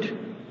Word,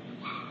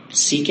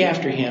 seek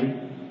after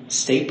him,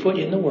 stay put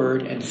in the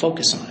Word, and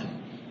focus on it.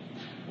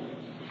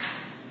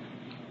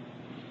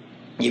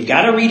 You've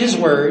got to read his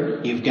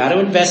word. You've got to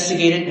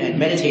investigate it and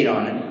meditate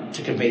on it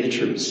to convey the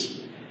truths.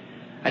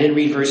 I didn't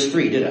read verse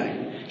 3, did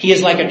I? He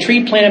is like a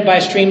tree planted by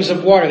streams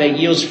of water that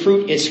yields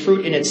its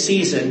fruit in its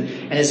season,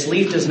 and its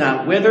leaf does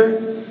not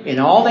wither. In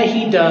all that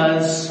he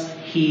does,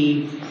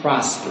 he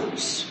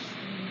prospers.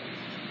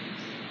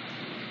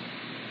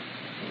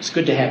 It's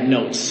good to have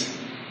notes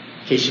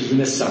in case you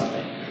missed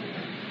something.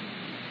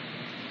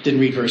 Didn't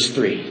read verse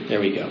 3. There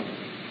we go.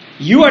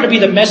 You are to be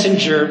the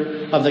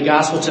messenger of the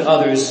gospel to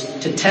others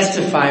to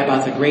testify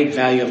about the great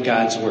value of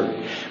God's word.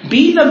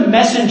 Be the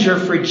messenger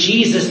for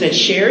Jesus that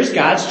shares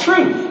God's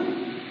truth.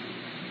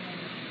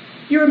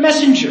 You're a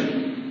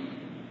messenger.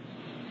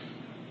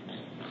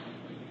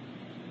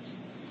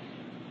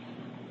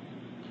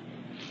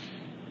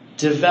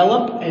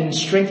 Develop and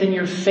strengthen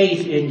your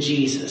faith in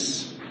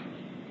Jesus.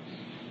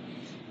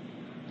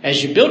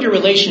 As you build your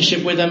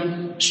relationship with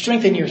him,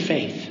 strengthen your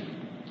faith.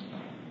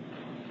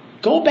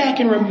 Go back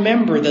and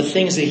remember the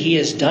things that he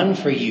has done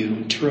for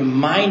you to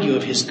remind you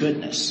of his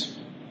goodness.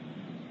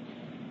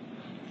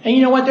 And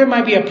you know what? There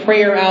might be a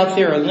prayer out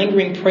there, a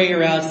lingering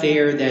prayer out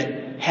there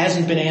that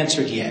hasn't been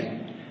answered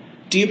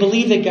yet. Do you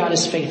believe that God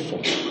is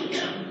faithful?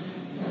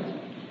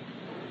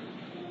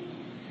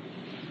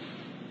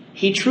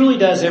 He truly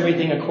does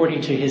everything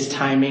according to his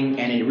timing,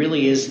 and it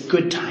really is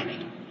good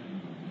timing.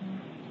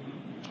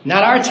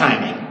 Not our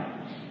timing.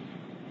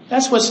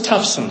 That's what's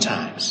tough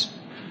sometimes.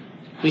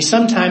 We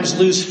sometimes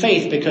lose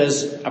faith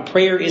because a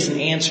prayer isn't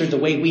answered the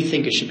way we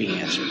think it should be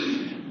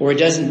answered, or it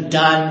doesn't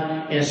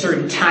done in a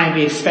certain time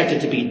we expect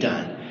it to be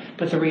done.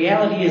 But the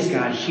reality is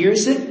God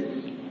hears it.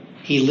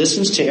 He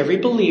listens to every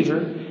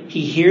believer.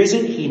 He hears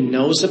it. He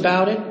knows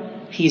about it.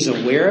 He's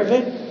aware of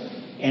it.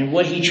 And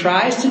what he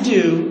tries to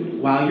do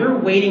while you're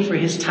waiting for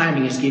his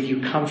timing is give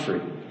you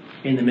comfort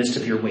in the midst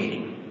of your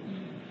waiting.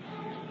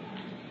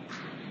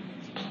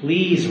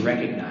 Please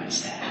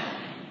recognize that.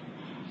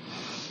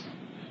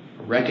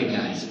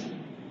 Recognize it.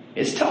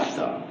 It's tough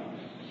though.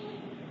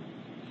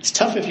 It's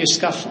tough if you're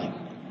scuffling.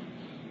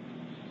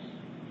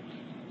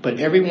 But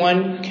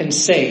everyone can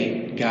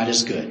say God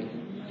is good.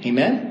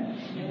 Amen?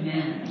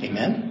 Amen.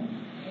 Amen.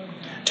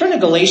 Turn to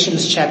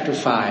Galatians chapter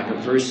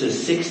 5,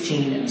 verses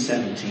 16 and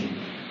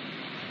 17.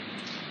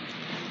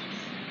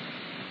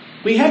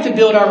 We have to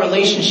build our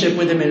relationship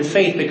with him in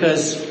faith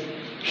because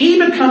He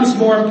becomes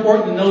more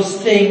important than those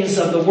things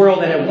of the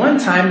world that at one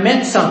time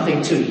meant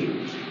something to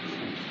you.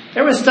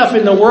 There was stuff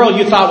in the world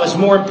you thought was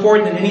more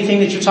important than anything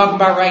that you're talking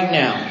about right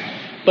now.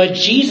 But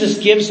Jesus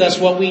gives us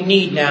what we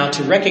need now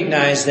to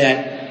recognize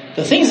that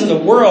the things of the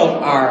world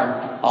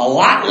are a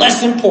lot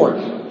less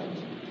important.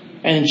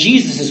 And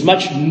Jesus is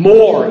much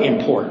more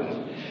important.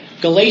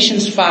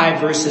 Galatians 5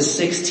 verses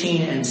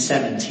 16 and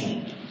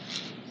 17.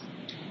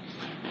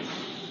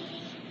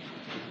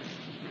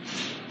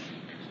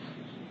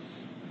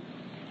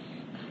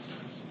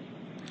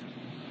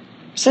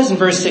 It says in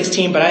verse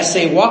 16, "But I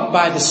say, walk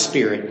by the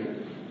Spirit,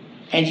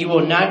 and you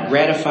will not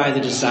gratify the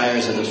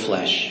desires of the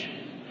flesh.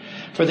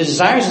 For the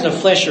desires of the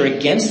flesh are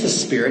against the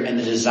Spirit, and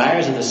the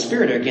desires of the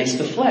Spirit are against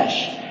the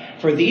flesh.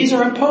 For these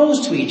are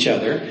opposed to each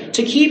other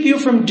to keep you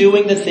from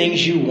doing the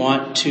things you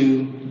want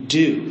to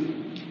do."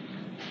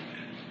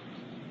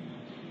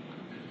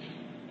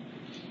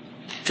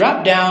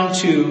 Drop down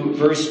to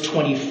verse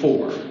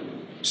 24.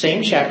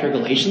 Same chapter,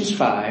 Galatians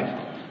 5.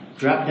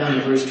 Drop down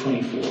to verse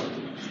 24.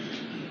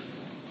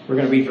 We're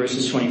going to read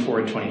verses 24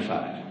 and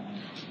 25.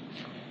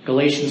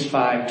 Galatians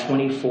 5,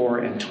 24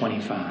 and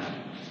 25.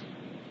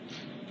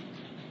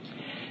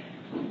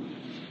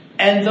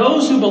 "And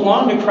those who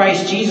belong to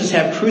Christ Jesus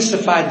have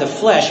crucified the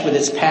flesh with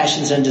its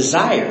passions and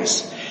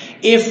desires.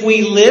 If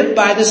we live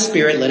by the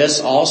Spirit, let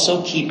us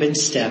also keep in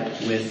step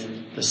with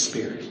the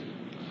Spirit."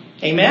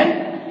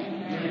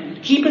 Amen?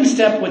 Keep in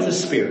step with the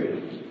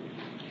Spirit.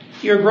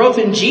 Your growth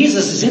in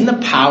Jesus is in the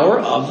power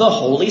of the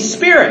Holy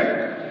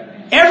Spirit.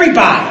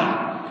 Everybody.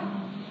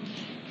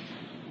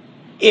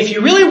 If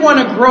you really want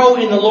to grow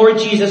in the Lord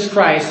Jesus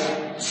Christ,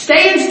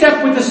 stay in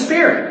step with the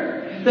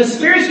Spirit. The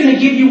Spirit's going to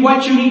give you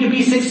what you need to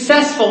be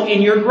successful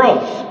in your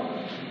growth.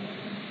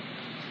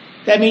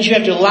 That means you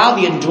have to allow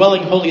the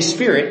indwelling Holy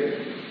Spirit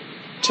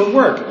to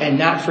work and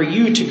not for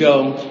you to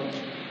go,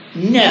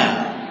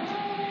 no.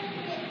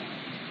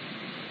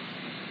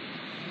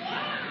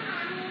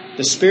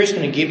 The Spirit's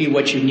going to give you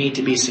what you need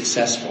to be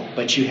successful,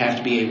 but you have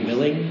to be a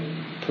willing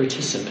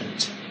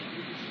participant.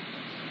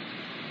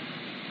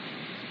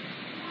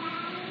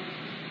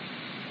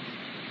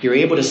 You're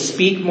able to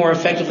speak more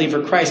effectively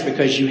for Christ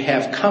because you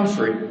have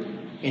comfort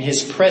in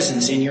His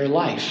presence in your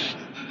life.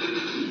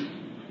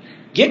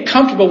 Get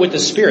comfortable with the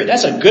Spirit.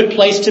 That's a good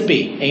place to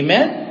be.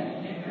 Amen?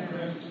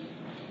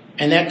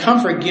 And that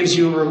comfort gives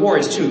you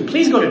rewards too.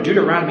 Please go to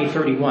Deuteronomy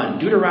 31.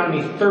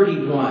 Deuteronomy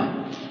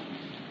 31.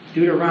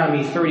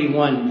 Deuteronomy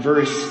 31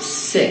 verse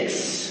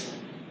 6.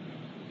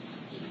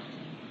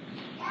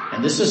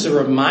 And this is a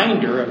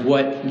reminder of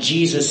what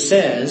Jesus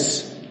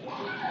says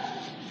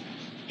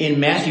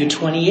in Matthew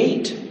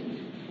 28.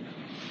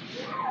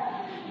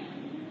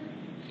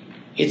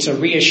 It's a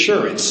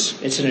reassurance.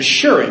 It's an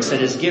assurance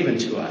that is given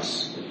to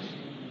us.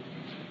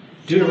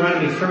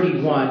 Deuteronomy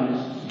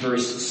 31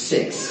 verse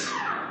 6.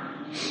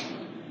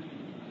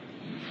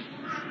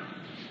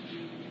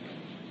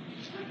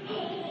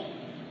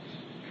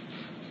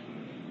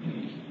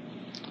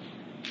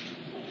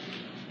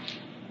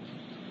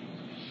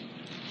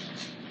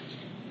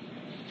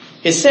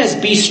 It says,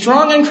 "Be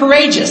strong and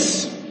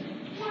courageous.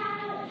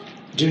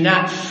 Do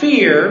not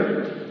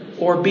fear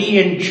or be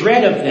in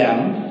dread of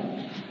them.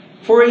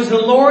 For it is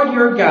the Lord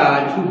your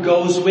God who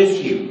goes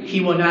with you.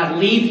 He will not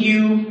leave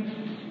you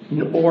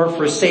or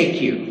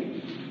forsake you."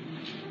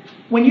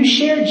 When you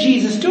share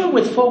Jesus, do it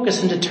with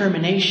focus and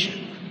determination.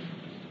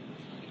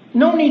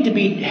 No need to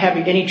be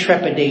having any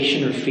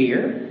trepidation or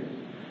fear.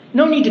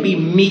 No need to be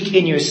meek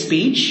in your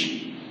speech.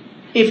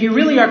 If you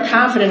really are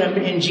confident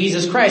in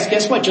Jesus Christ,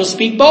 guess what? You'll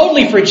speak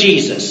boldly for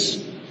Jesus.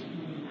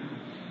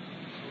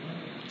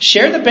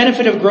 Share the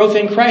benefit of growth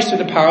in Christ through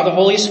the power of the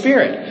Holy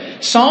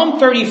Spirit. Psalm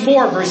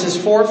 34 verses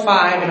 4,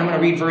 5, and I'm going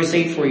to read verse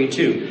 8 for you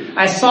too.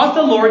 "I sought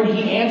the Lord and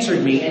He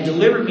answered me and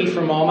delivered me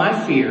from all my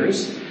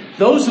fears.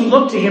 Those who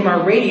look to Him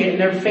are radiant and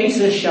their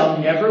faces shall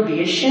never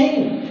be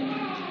ashamed."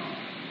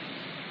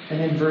 And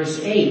then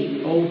verse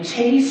 8, "Oh,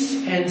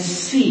 taste and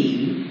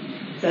see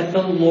that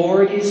the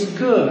Lord is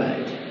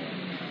good.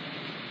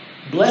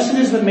 Blessed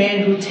is the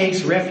man who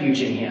takes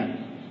refuge in Him."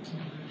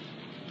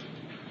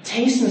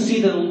 Taste and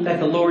see that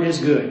the Lord is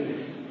good.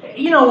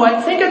 You know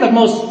what? Think of the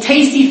most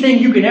tasty thing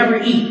you can ever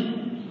eat.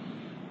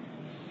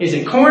 Is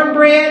it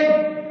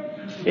cornbread?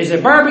 Is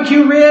it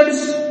barbecue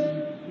ribs?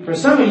 For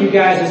some of you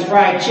guys, it's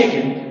fried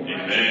chicken.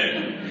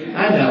 Amen.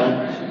 I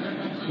know.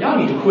 Y'all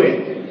need to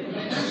quit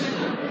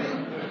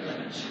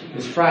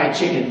this fried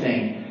chicken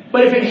thing.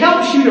 But if it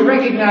helps you to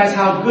recognize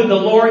how good the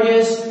Lord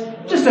is,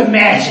 just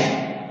imagine.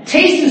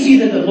 Taste and see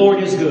that the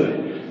Lord is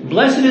good.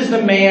 Blessed is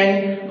the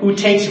man who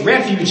takes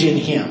refuge in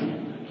Him.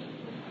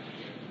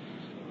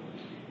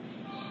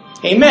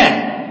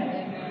 Amen.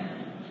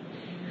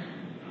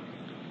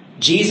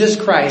 Jesus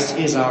Christ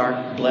is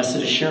our blessed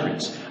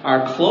assurance.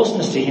 Our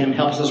closeness to Him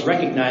helps us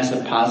recognize the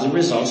positive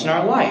results in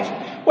our life.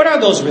 What are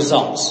those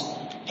results?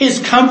 His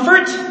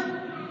comfort,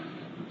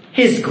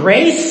 His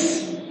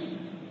grace,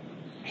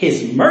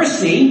 His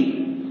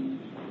mercy,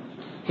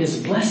 His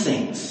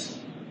blessings,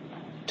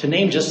 to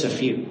name just a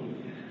few.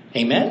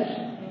 Amen?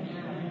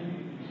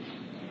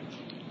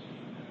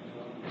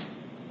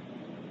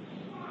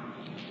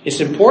 It's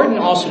important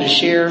also to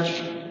share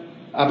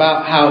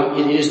about how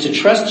it is to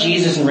trust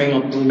Jesus and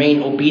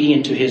remain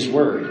obedient to his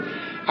word.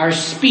 Our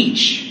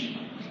speech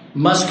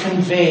must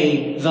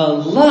convey the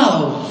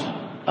love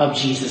of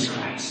Jesus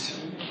Christ.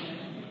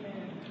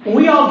 When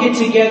we all get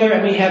together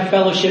and we have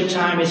fellowship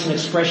time, it's an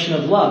expression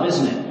of love,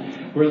 isn't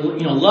it? We're,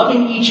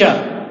 loving each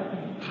other,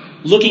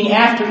 looking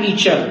after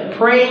each other,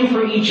 praying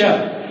for each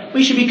other.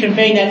 We should be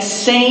conveying that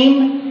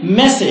same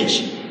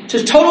message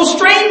to total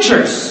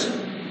strangers.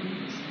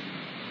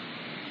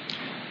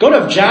 Go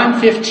to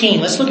John 15.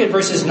 Let's look at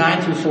verses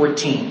 9 through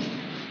 14.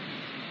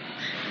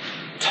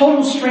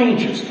 Total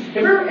strangers. Have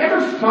you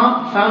ever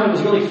found it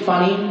was really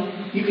funny?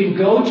 You can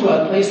go to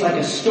a place like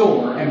a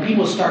store and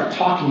people start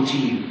talking to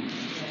you.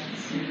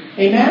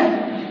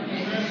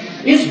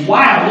 Amen? It's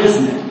wild,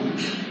 isn't it?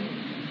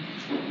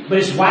 But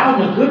it's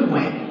wild in a good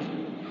way.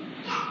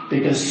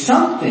 Because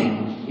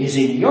something is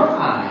in your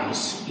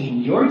eyes,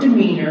 in your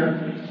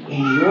demeanor,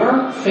 in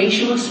your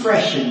facial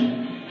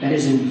expression that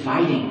is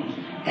inviting.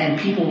 And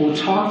people will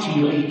talk to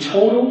you, a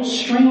total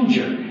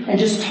stranger, and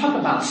just talk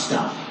about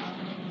stuff.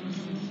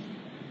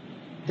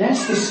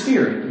 That's the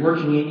Spirit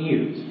working in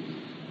you.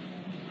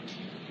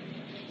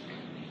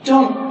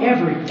 Don't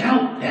ever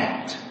doubt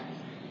that.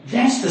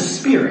 That's the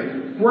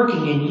Spirit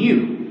working in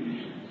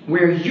you,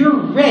 where you're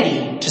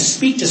ready to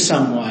speak to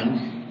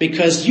someone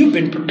because you've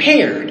been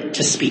prepared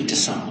to speak to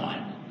someone.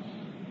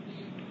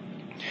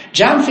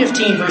 John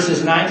 15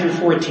 verses 9 through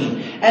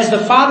 14. As the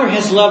Father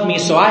has loved me,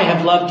 so I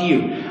have loved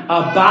you.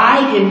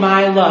 Abide in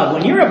my love.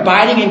 When you're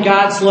abiding in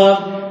God's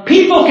love,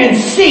 people can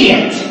see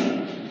it.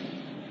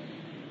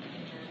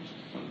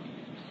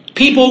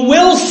 People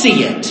will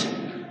see it.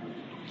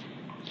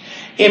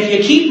 If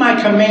you keep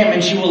my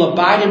commandments, you will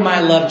abide in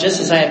my love just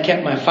as I have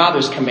kept my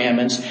Father's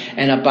commandments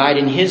and abide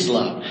in his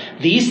love.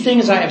 These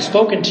things I have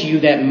spoken to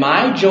you that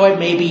my joy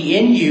may be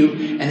in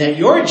you and that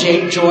your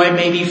joy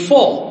may be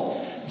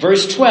full.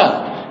 Verse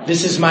 12.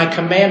 This is my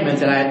commandment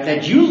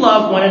that you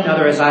love one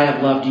another as I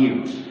have loved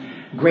you.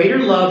 Greater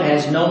love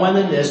has no one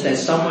than this, that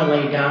someone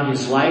lay down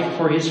his life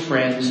for his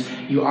friends.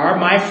 You are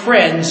my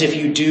friends if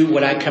you do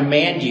what I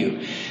command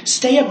you.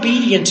 Stay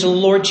obedient to the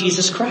Lord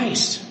Jesus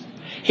Christ.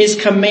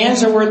 His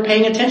commands are worth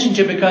paying attention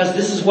to because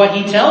this is what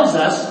he tells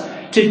us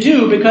to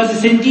do because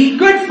it's indeed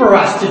good for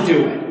us to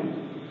do it.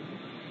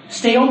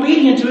 Stay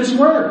obedient to his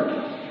word.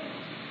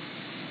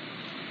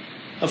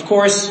 Of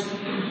course,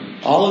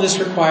 all of this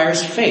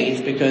requires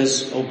faith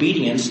because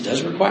obedience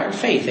does require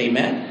faith.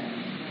 Amen?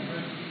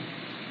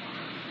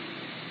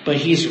 But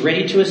he's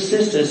ready to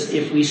assist us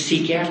if we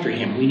seek after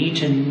him. We need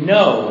to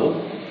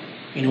know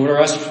in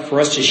order for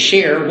us to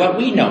share what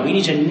we know. We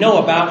need to know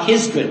about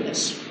his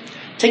goodness.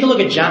 Take a look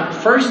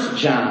at 1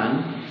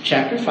 John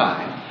chapter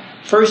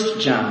 5. 1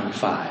 John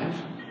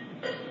 5.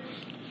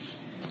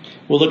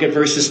 We'll look at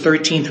verses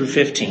 13 through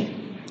 15.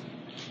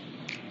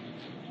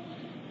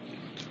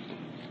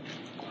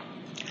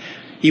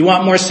 You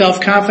want more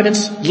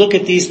self-confidence? Look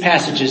at these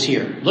passages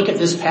here. Look at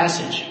this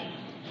passage.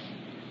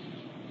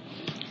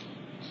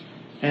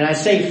 And I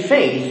say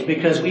faith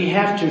because we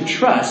have to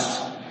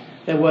trust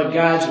that what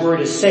God's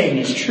word is saying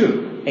is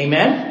true.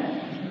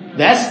 Amen?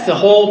 That's the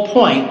whole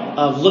point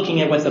of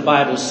looking at what the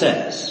Bible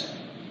says.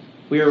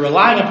 We are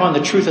relying upon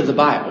the truth of the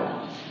Bible.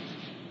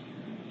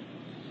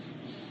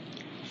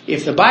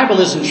 If the Bible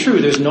isn't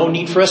true, there's no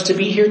need for us to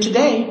be here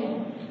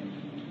today.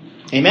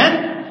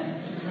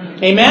 Amen?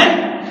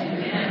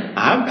 Amen?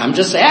 I'm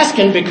just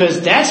asking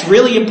because that's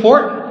really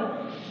important.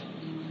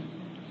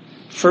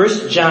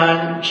 1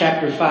 John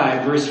chapter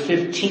 5 verse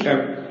 15,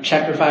 or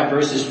chapter 5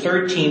 verses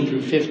 13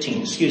 through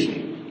 15,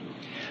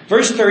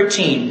 Verse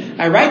 13,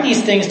 I write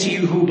these things to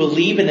you who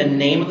believe in the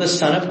name of the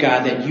Son of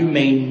God that you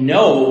may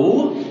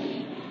know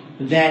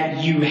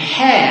that you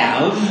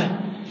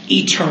have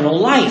eternal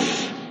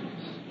life.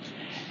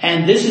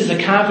 And this is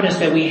the confidence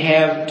that we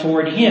have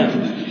toward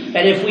him,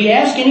 that if we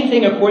ask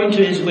anything according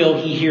to his will,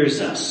 he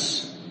hears us.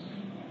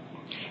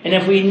 And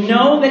if we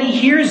know that he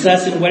hears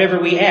us in whatever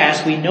we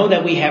ask, we know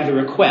that we have the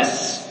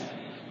requests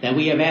that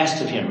we have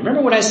asked of him.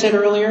 Remember what I said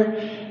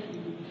earlier?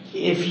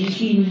 If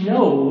he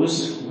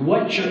knows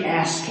what you're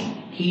asking,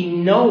 he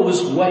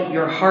knows what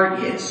your heart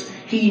is,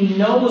 he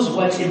knows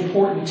what's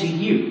important to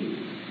you.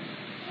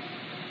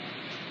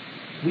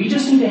 We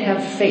just need to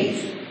have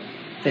faith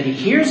that he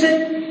hears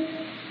it,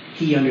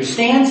 he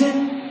understands it,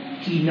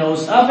 he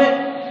knows of it,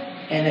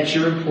 and that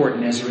you're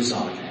important as a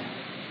result of that.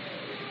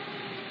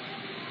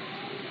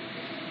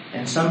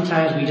 And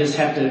sometimes we just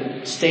have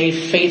to stay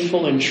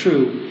faithful and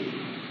true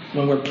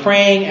when we're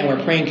praying, and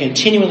we're praying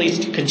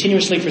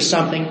continuously for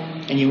something,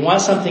 and you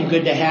want something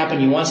good to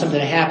happen,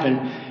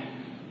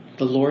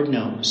 the Lord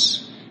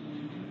knows.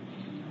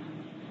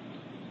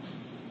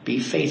 Be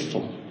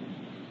faithful.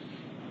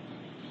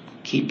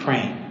 Keep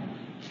praying.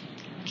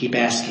 Keep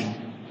asking.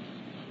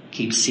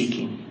 Keep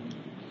seeking.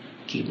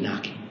 Keep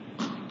knocking.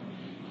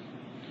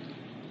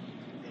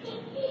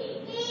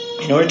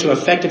 In order to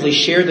effectively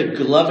share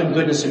the love and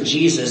goodness of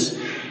Jesus,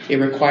 it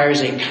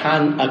requires a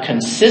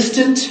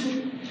consistent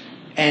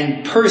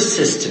and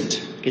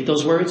persistent. Get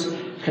those words?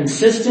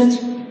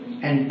 Consistent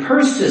and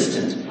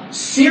persistent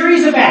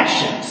series of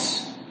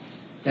actions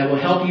that will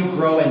help you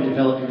grow and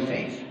develop your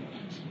faith.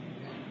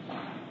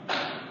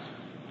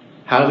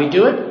 How do we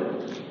do it?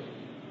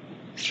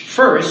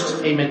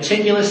 First, a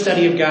meticulous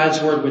study of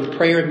God's Word with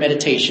prayer and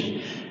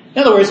meditation.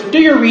 In other words, do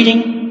your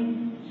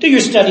reading, do your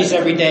studies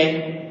every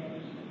day.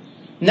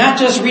 Not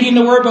just reading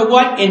the Word, but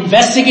what?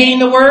 Investigating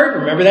the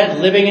Word. Remember that?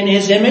 Living in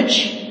His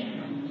image.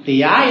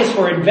 The I is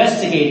for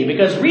investigating,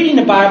 because reading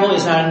the Bible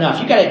is not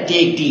enough. You gotta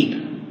dig deep.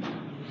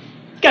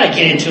 You gotta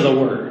get into the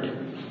Word.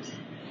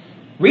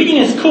 Reading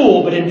is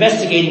cool, but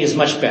investigating is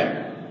much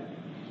better.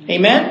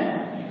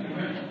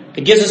 Amen?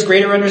 It gives us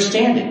greater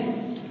understanding.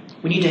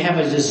 We need to have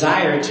a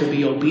desire to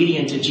be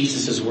obedient to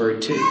Jesus'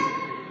 Word too.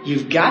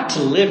 You've got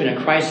to live in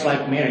a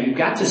Christ-like manner. You've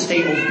got to stay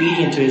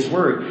obedient to His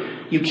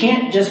Word. You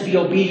can't just be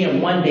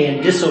obedient one day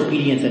and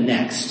disobedient the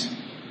next.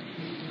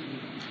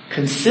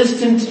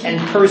 Consistent and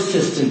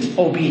persistent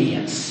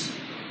obedience.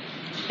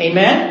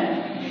 Amen?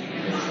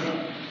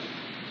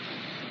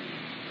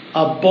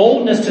 A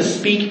boldness to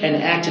speak and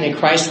act in a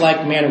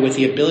Christ-like manner with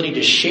the ability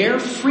to share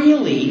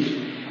freely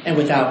and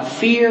without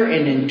fear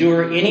and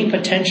endure any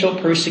potential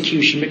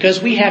persecution,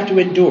 because we have to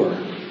endure.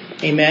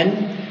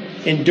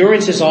 Amen?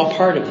 Endurance is all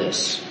part of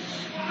this.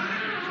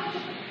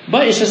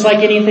 But it's just like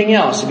anything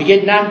else. If you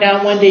get knocked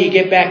down one day, you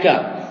get back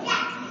up.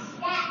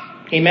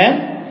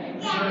 Amen?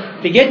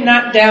 If you get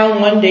knocked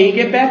down one day, you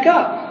get back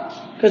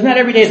up. Because not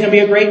every day is going to be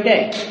a great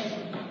day.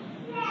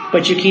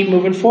 But you keep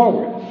moving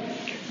forward.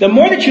 The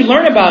more that you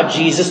learn about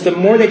Jesus, the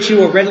more that you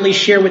will readily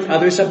share with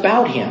others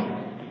about Him.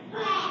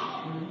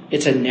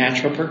 It's a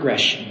natural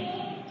progression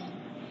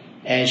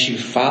as you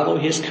follow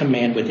His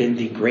command within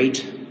the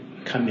Great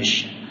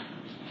Commission.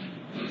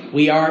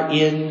 We are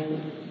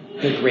in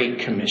the Great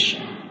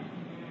Commission.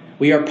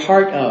 We are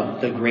part of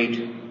the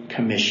Great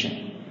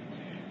Commission.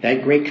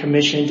 That Great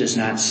Commission does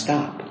not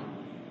stop.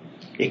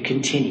 It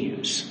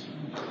continues,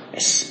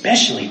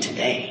 especially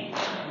today.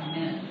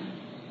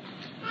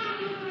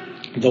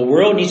 The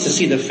world needs to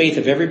see the faith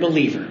of every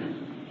believer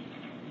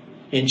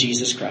in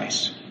Jesus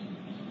Christ.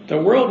 The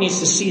world needs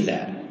to see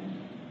that.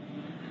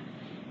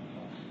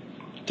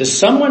 Does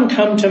someone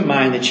come to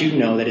mind that you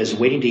know that is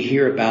waiting to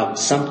hear about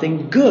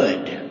something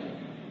good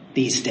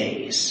these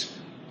days?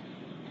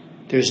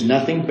 There's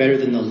nothing better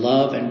than the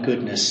love and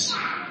goodness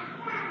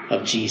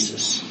of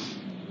Jesus.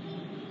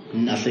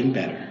 Nothing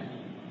better.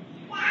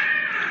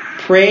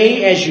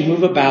 Pray as you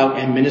move about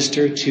and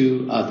minister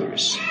to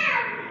others.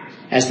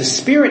 As the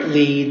Spirit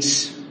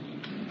leads,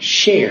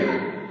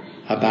 share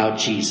about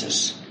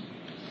Jesus.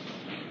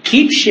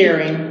 Keep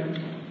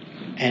sharing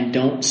and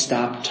don't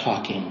stop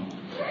talking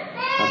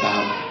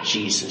about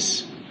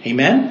Jesus.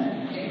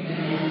 Amen?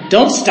 Amen.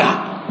 Don't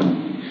stop.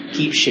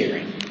 Keep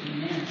sharing.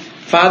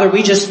 Father,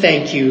 we just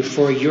thank you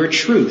for your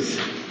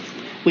truth.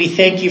 We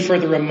thank you for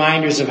the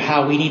reminders of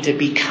how we need to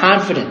be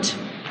confident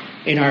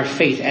in our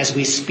faith as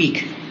we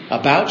speak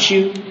about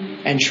you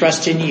and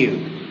trust in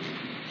you.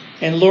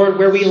 And Lord,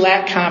 where we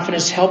lack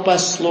confidence, help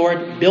us,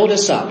 Lord, build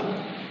us up.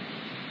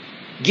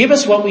 Give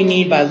us what we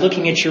need by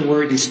looking at your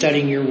word and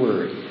studying your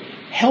word.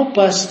 Help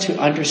us to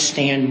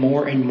understand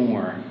more and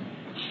more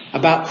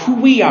about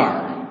who we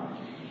are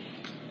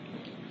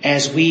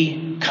as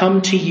we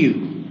come to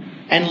you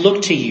and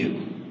look to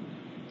you,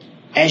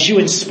 as you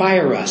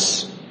inspire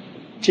us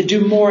to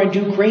do more and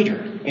do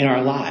greater in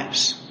our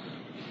lives.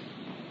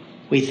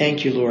 We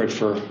thank you, Lord,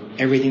 for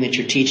everything that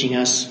you're teaching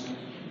us.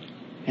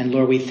 And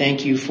Lord, we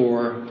thank you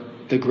for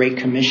the Great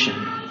Commission.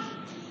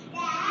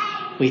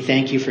 We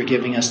thank you for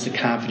giving us the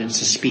confidence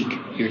to speak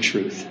your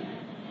truth.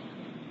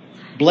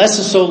 Bless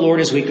us, O Lord,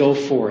 as we go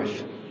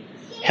forth.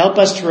 Help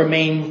us to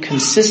remain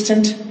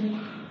consistent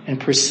and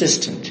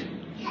persistent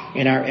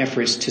in our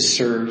efforts to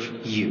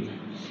serve you.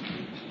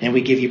 And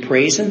we give you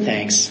praise and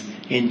thanks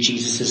in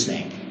Jesus'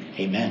 name.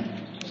 Amen.